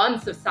those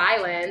months of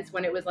silence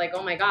when it was like,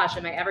 oh my gosh,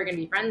 am I ever going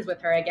to be friends with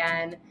her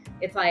again?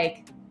 It's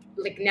like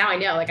now I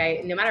know,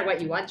 like no matter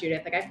what you want,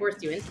 Judith, like I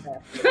forced you into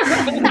this.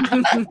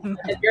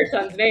 It's your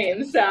son's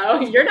name, so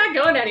you're not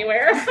going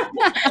anywhere.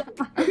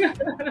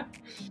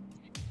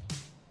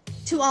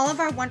 To all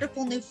of our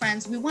wonderful new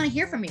friends, we want to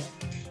hear from you.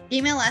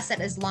 Email us at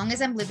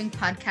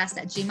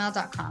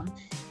aslongasimlivingpodcast@gmail.com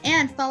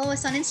and follow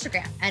us on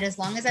Instagram at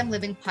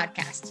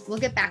aslongasimlivingpodcast. We'll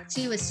get back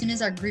to you as soon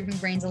as our grieving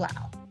brains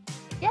allow.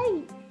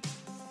 Yay!